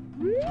works.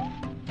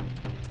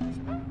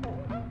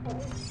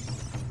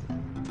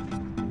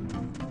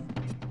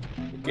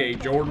 Okay,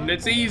 Jordan,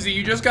 it's easy.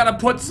 You just gotta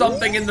put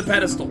something in the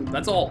pedestal.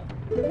 That's all.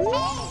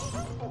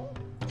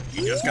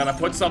 You just gotta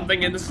put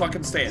something in this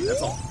fucking stand.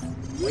 That's all.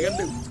 All you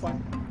gotta do. It's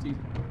fine. It's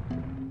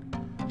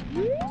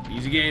easy.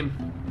 Easy game.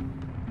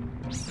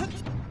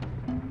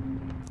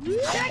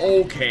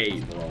 Okay,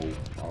 bro.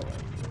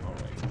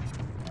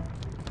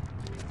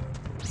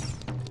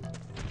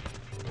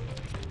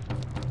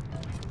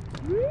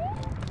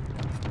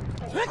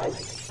 Alright,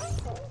 alright.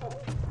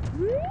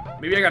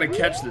 Maybe I gotta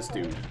catch this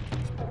dude.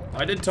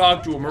 I did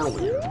talk to him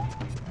earlier.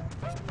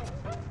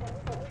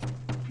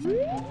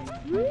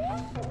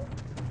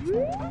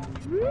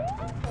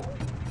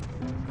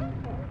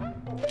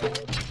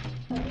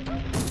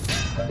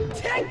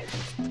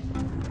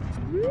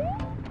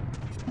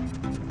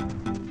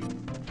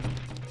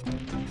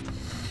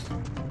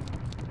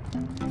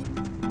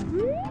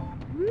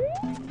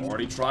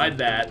 Already tried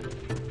that.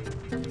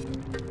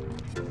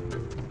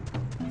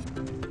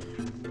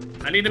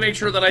 I need to make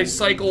sure that I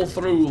cycle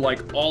through,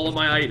 like, all of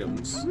my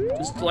items.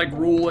 Just to, like,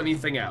 rule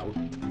anything out.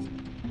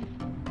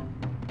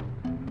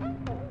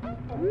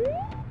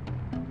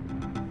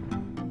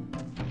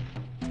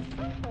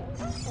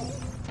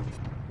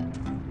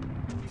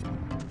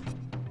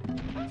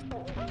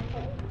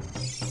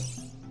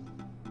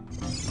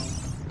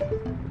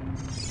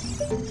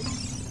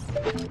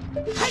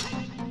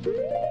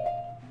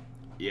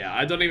 Yeah,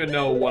 I don't even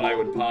know what I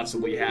would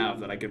possibly have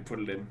that I could put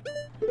it in.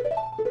 I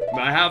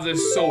mean, I have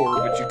this sword,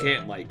 but you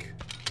can't, like,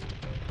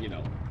 you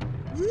know.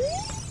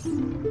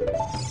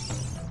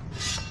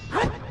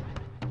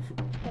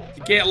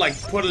 You can't, like,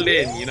 put it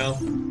in, you know?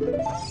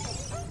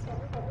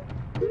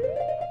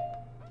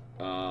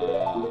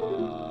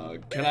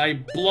 Can I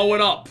blow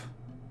it up?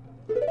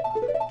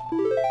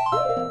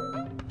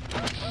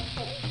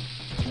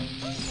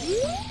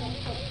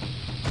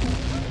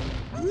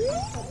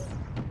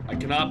 I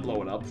cannot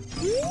blow it up.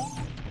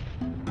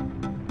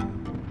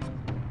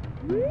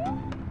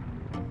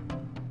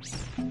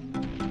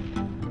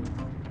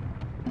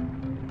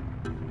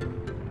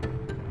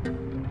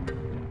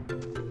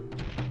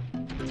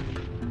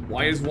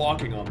 Why is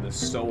walking on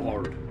this so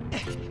hard?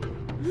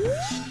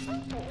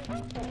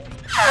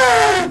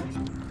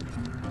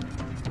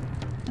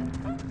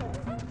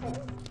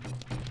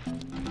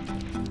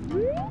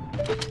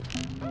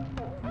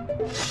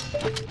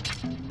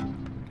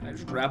 Can I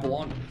just grapple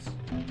onto this?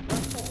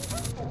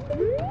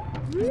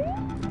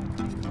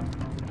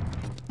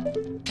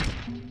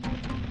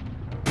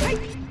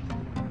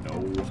 No.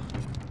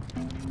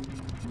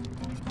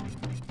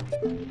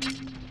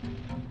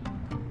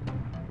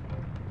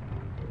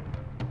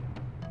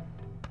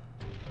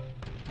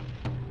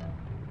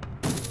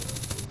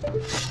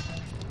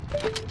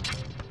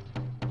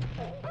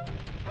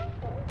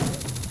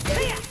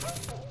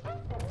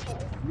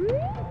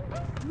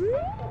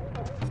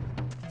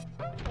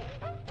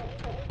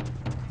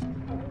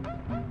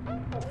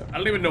 I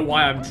don't even know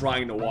why I'm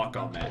trying to walk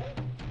on that.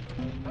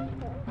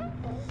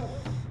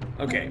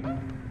 Okay.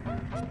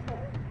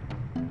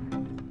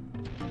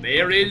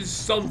 There is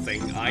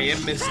something I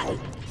am missing.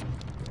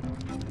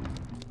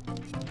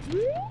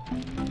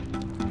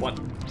 What?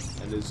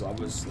 That is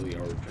obviously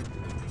our objective.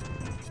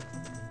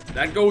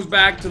 That goes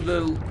back to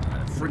the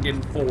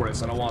friggin'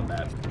 forest. I don't want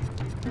that.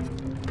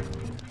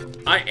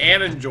 I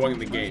am enjoying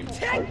the game.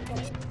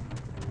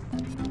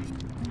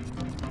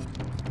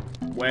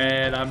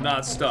 When I'm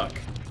not stuck.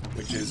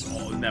 Which is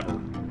never.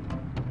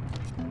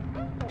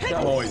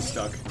 I'm always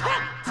stuck.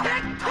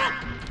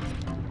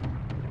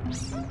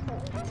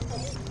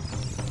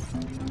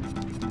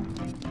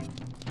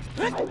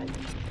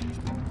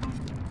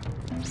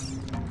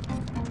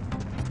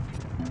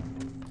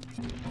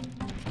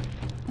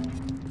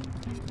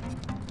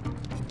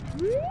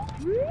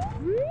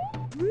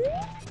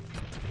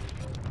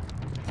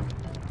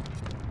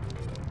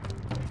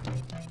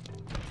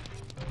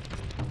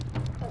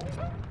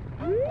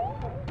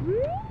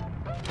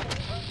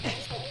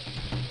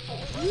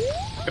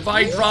 If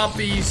I drop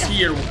these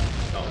here...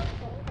 Oh.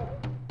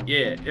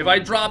 Yeah, if I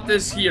drop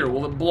this here,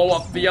 will it blow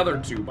up the other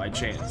two by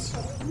chance?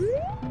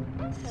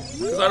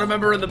 Because I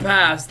remember in the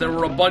past, there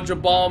were a bunch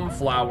of bomb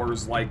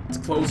flowers, like,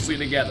 closely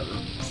together.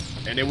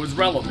 And it was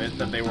relevant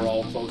that they were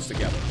all close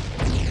together.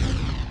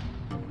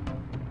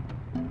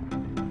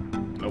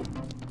 Nope.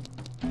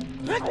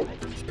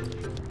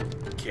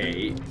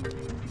 Okay.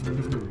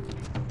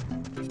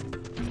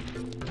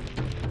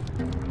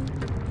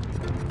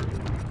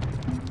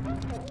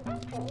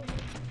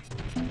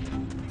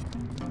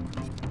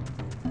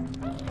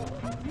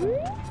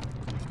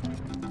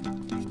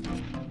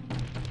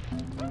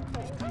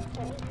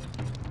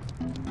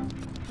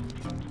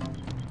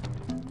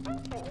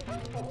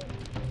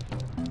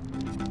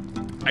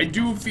 I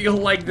do feel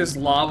like this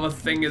lava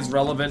thing is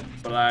relevant,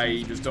 but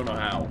I just don't know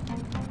how.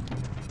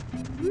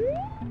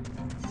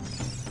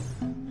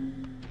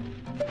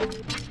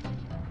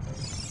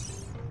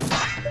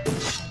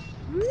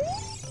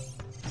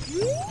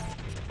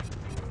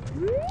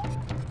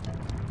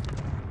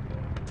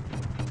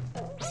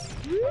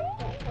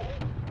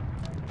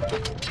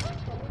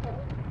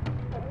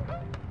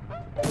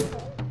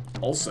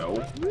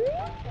 Also,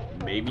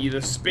 maybe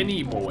the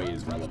spinny boy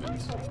is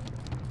relevant.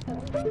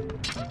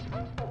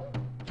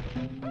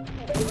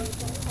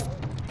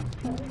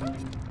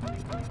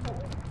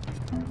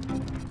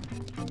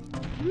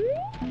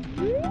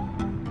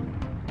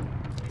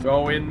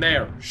 Go in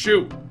there.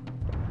 Shoot.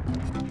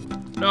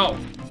 No.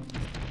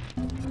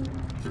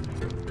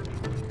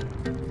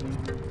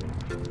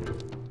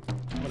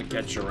 I'm gonna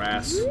catch your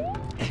ass.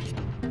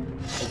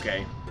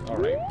 Okay.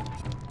 Alright.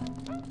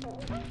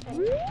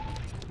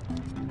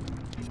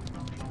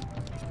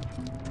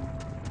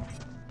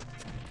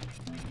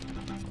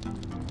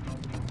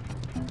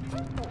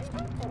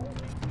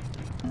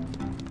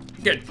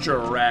 Get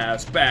your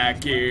ass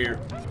back here.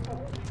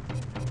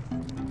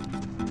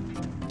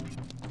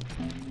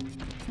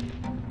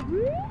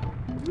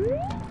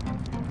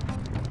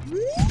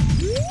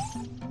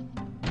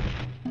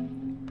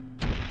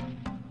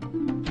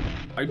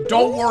 I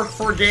don't work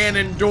for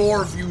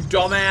Ganondorf, you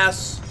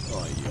dumbass.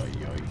 Oy, oy,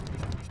 oy.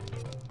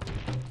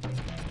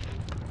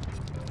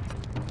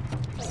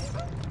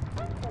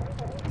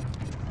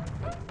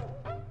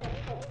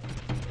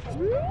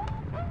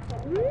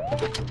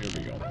 Here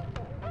we go.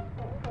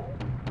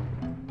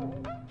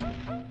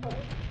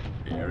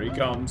 Here he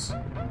comes.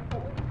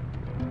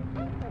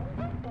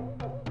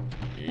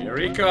 Here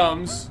he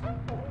comes.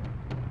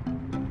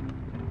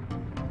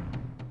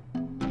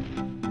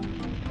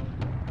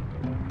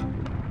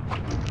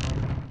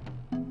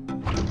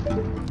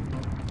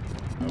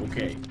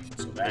 Okay,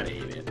 so that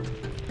ain't it.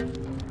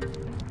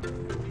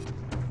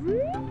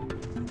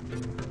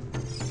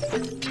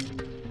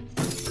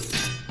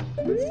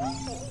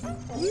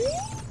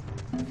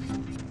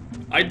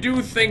 I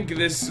do think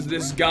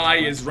this guy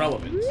is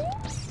relevant.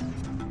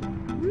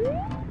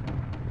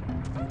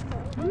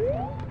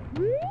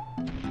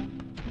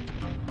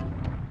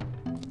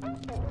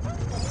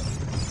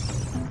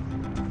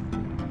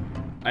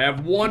 I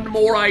have one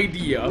more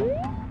idea.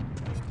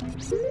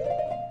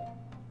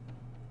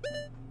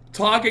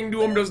 Talking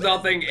to him does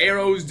nothing,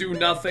 arrows do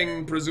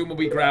nothing,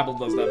 presumably grapple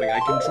does nothing. I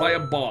can try a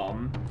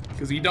bomb,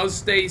 because he does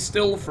stay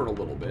still for a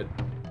little bit.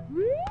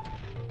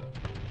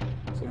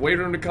 So wait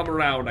for him to come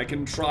around, I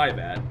can try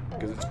that,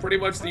 because it's pretty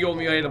much the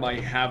only item I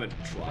haven't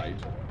tried.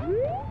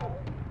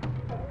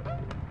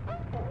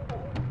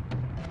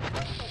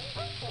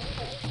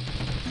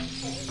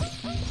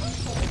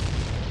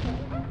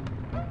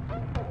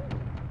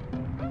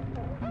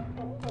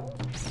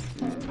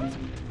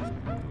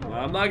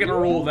 I'm not gonna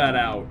rule that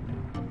out.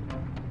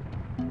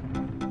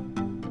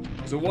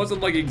 So it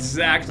wasn't like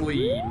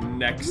exactly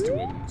next to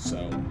him, so.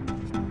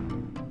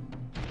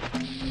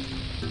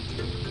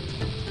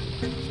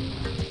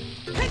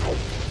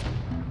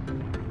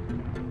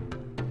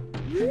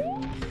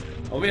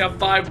 I only have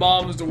 5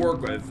 bombs to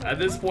work with. At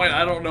this point,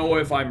 I don't know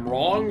if I'm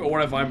wrong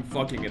or if I'm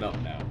fucking it up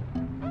now.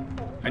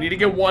 I need to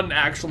get one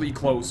actually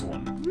close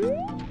one.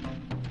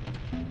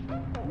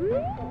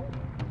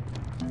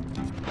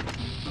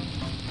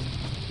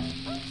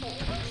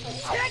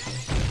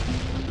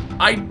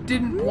 I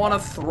didn't want to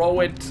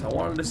throw it. I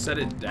wanted to set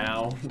it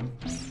down.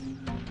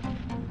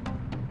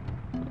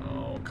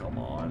 Oh, come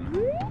on.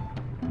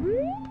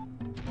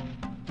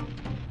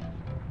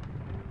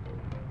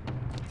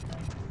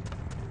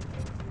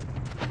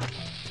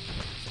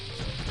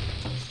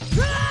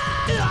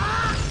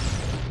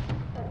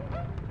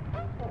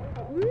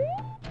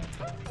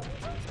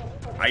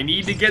 I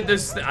need to get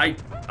this. I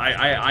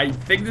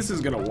think this is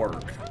gonna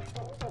work,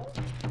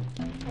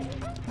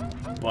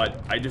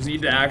 but I just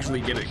need to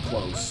actually get it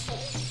close.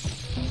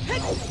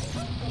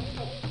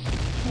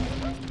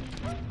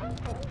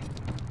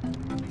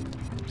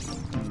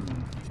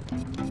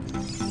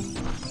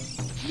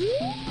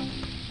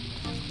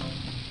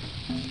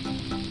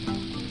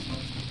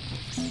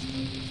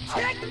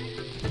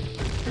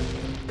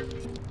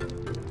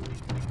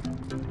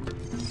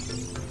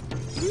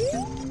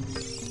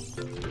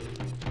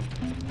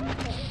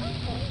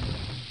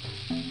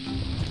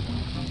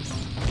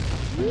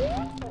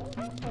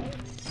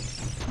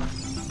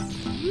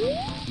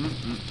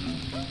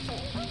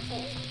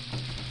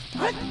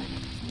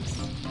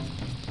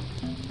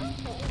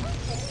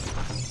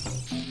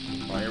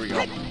 Oh, here we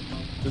go.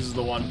 This is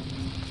the one.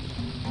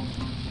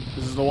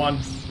 This is the one.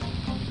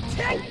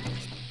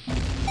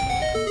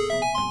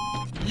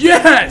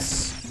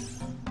 Yes!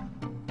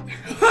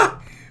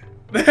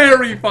 There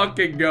we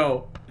fucking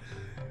go.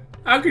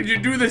 How could you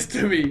do this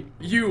to me?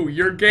 You,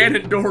 your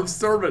Ganondorf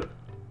servant.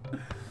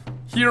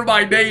 Hear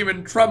my name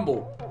and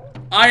tremble.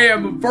 I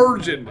am a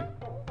virgin.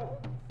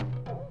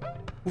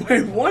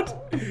 Wait,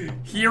 what?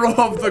 Hero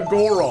of the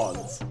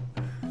Gorons.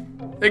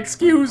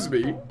 Excuse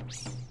me.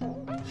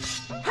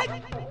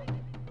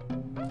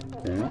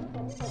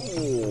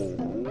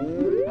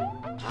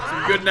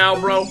 You good now,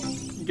 bro?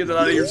 Get that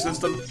out of your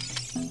system.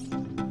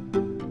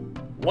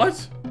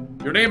 What?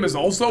 Your name is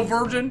also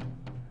Virgin?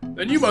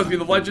 Then you must be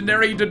the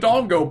legendary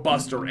Dodongo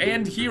Buster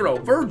and hero,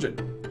 Virgin.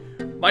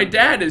 My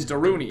dad is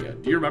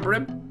Darunia. Do you remember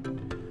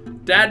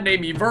him? Dad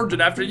named me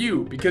Virgin after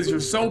you because you're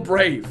so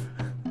brave.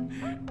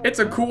 It's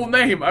a cool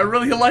name. I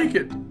really like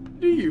it.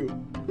 Do you?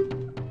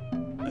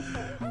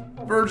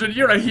 Virgin,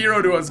 you're a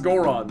hero to us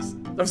Gorons.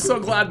 I'm so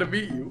glad to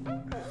meet you.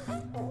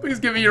 Please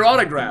give me your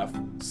autograph.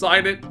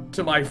 Sign it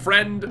to my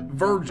friend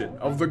Virgin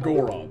of the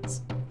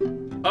Gorons.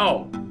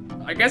 Oh,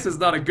 I guess it's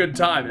not a good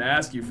time to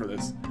ask you for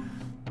this.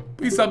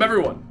 Please help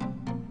everyone.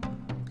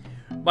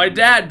 My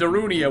dad,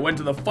 Darunia, went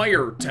to the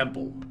fire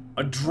temple.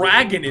 A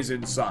dragon is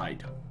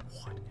inside.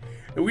 What?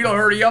 If we don't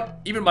hurry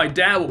up, even my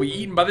dad will be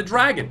eaten by the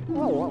dragon.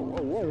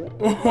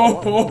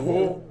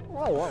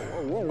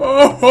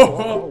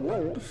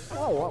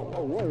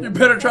 You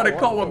better try to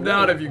calm him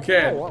down if you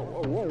can.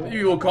 Maybe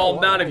you'll calm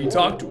him down if you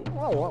talk to him.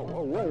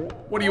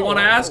 What do you want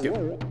to ask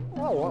him?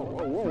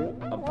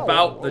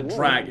 About the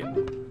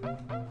dragon.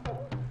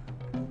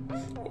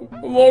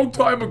 A long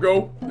time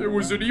ago, there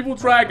was an evil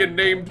dragon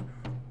named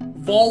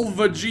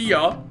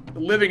Volvagia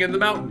living in the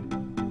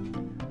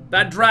mountain.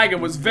 That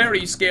dragon was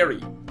very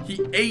scary.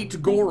 He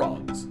ate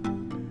Gorons.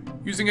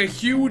 Using a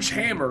huge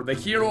hammer, the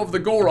hero of the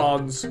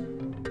Gorons,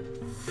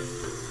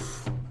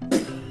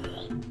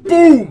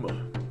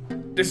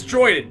 boom!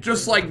 Destroyed it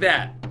just like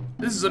that.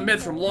 This is a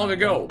myth from long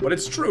ago, but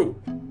it's true.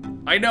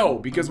 I know,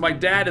 because my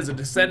dad is a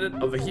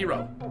descendant of the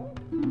hero.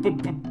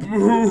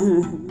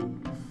 Boo!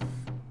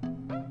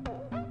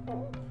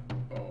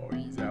 Oh,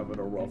 he's having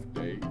a rough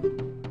day.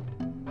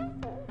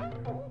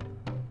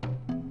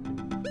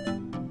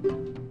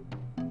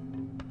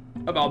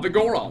 About the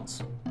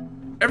Gorons.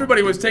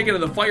 Everybody was taken to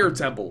the fire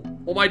temple.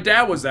 While my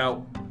dad was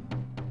out,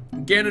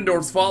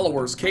 Ganondorf's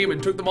followers came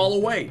and took them all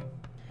away.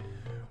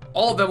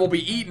 All of them will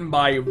be eaten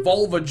by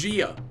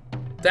Volvagia.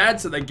 Dad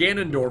said that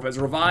Ganondorf has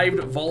revived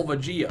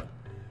Volvagia.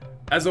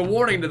 As a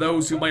warning to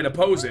those who might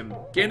oppose him,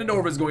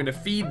 Ganondorf is going to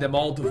feed them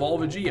all to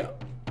Volvagia.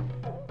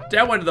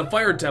 Dad went to the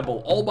fire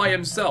temple all by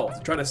himself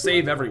to try to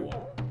save everyone.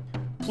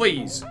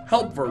 Please,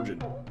 help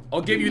Virgin.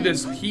 I'll give you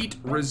this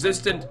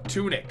heat-resistant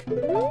tunic.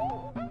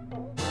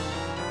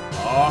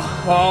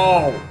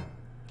 Oh,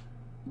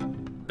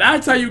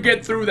 that's how you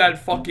get through that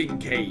fucking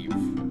cave.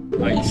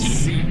 I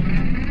see.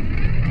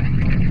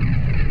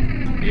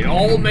 It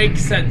all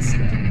makes sense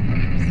now.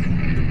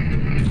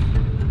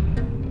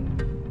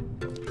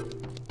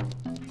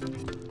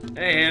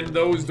 And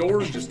those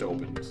doors just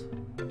opened.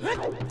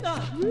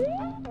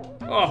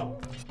 Oh.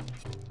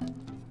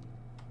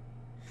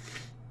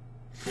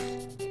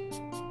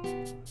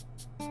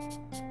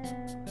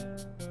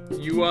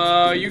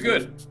 You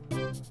good?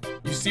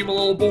 You seem a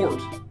little bored,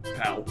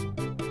 pal.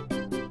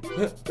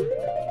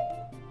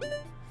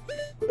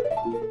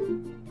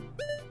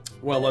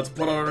 Well, let's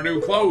put on our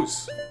new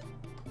clothes.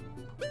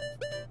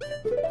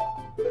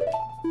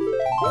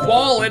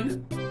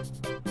 Ballin'.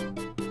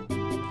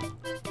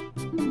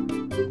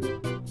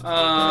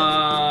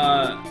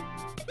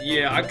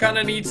 Yeah, I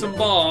kinda need some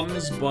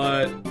bombs,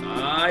 but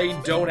I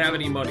don't have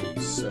any money,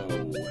 so...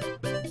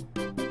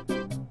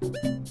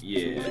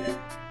 yeah.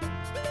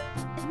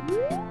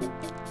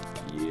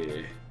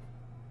 Yeah.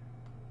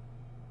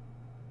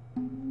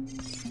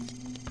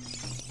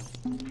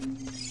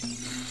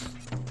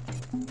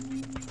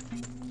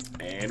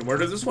 And where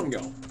does this one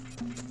go?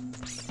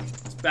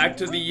 It's back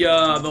to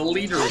the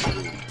leader.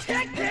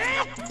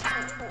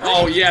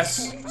 Oh,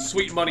 yes.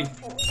 Sweet money.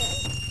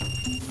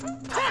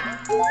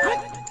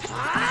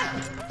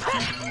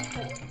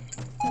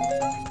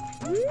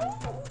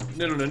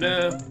 No, no, no,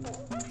 no.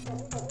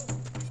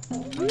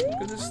 Look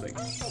at this thing.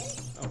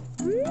 Oh.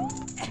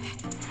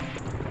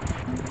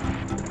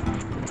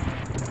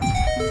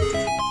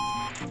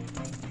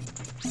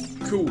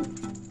 Cool.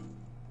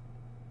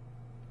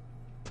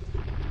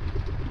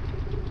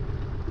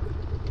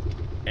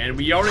 And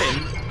we are in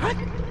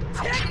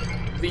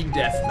the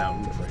Death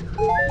Mountain Crater.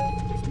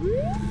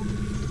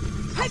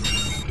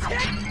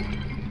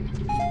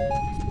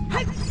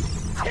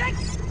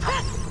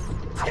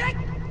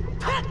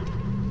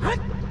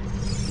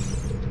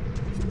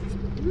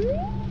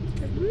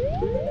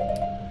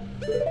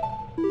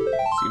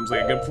 Seems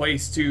like a good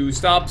place to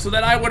stop. So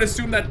then I would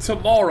assume that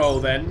tomorrow,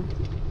 then,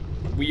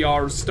 we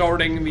are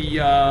starting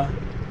the,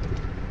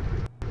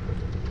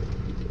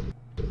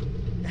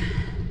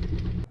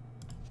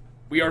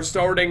 we are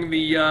starting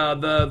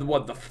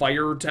the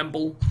fire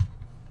temple?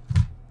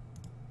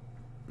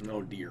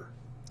 Oh dear.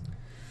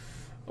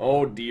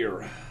 Oh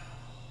dear.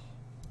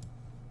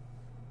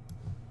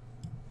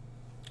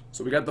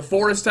 So we got the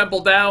forest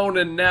temple down,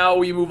 and now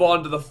we move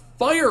on to the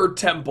fire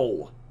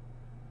temple.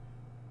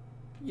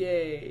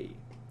 Yay.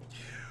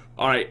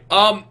 Alright,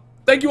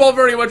 thank you all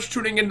very much for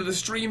tuning into the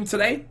stream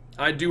today.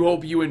 I do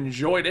hope you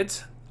enjoyed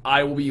it.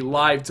 I will be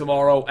live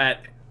tomorrow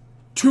at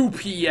 2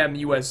 p.m.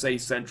 USA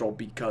Central,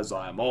 because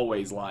I'm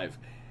always live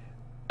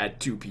at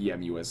 2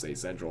 p.m. USA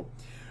Central.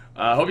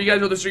 Hope you guys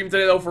enjoyed the stream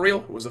today, though, for real.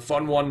 It was a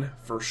fun one,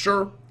 for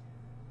sure.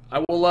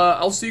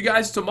 I'll see you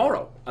guys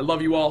tomorrow. I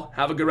love you all.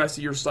 Have a good rest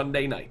of your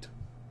Sunday night.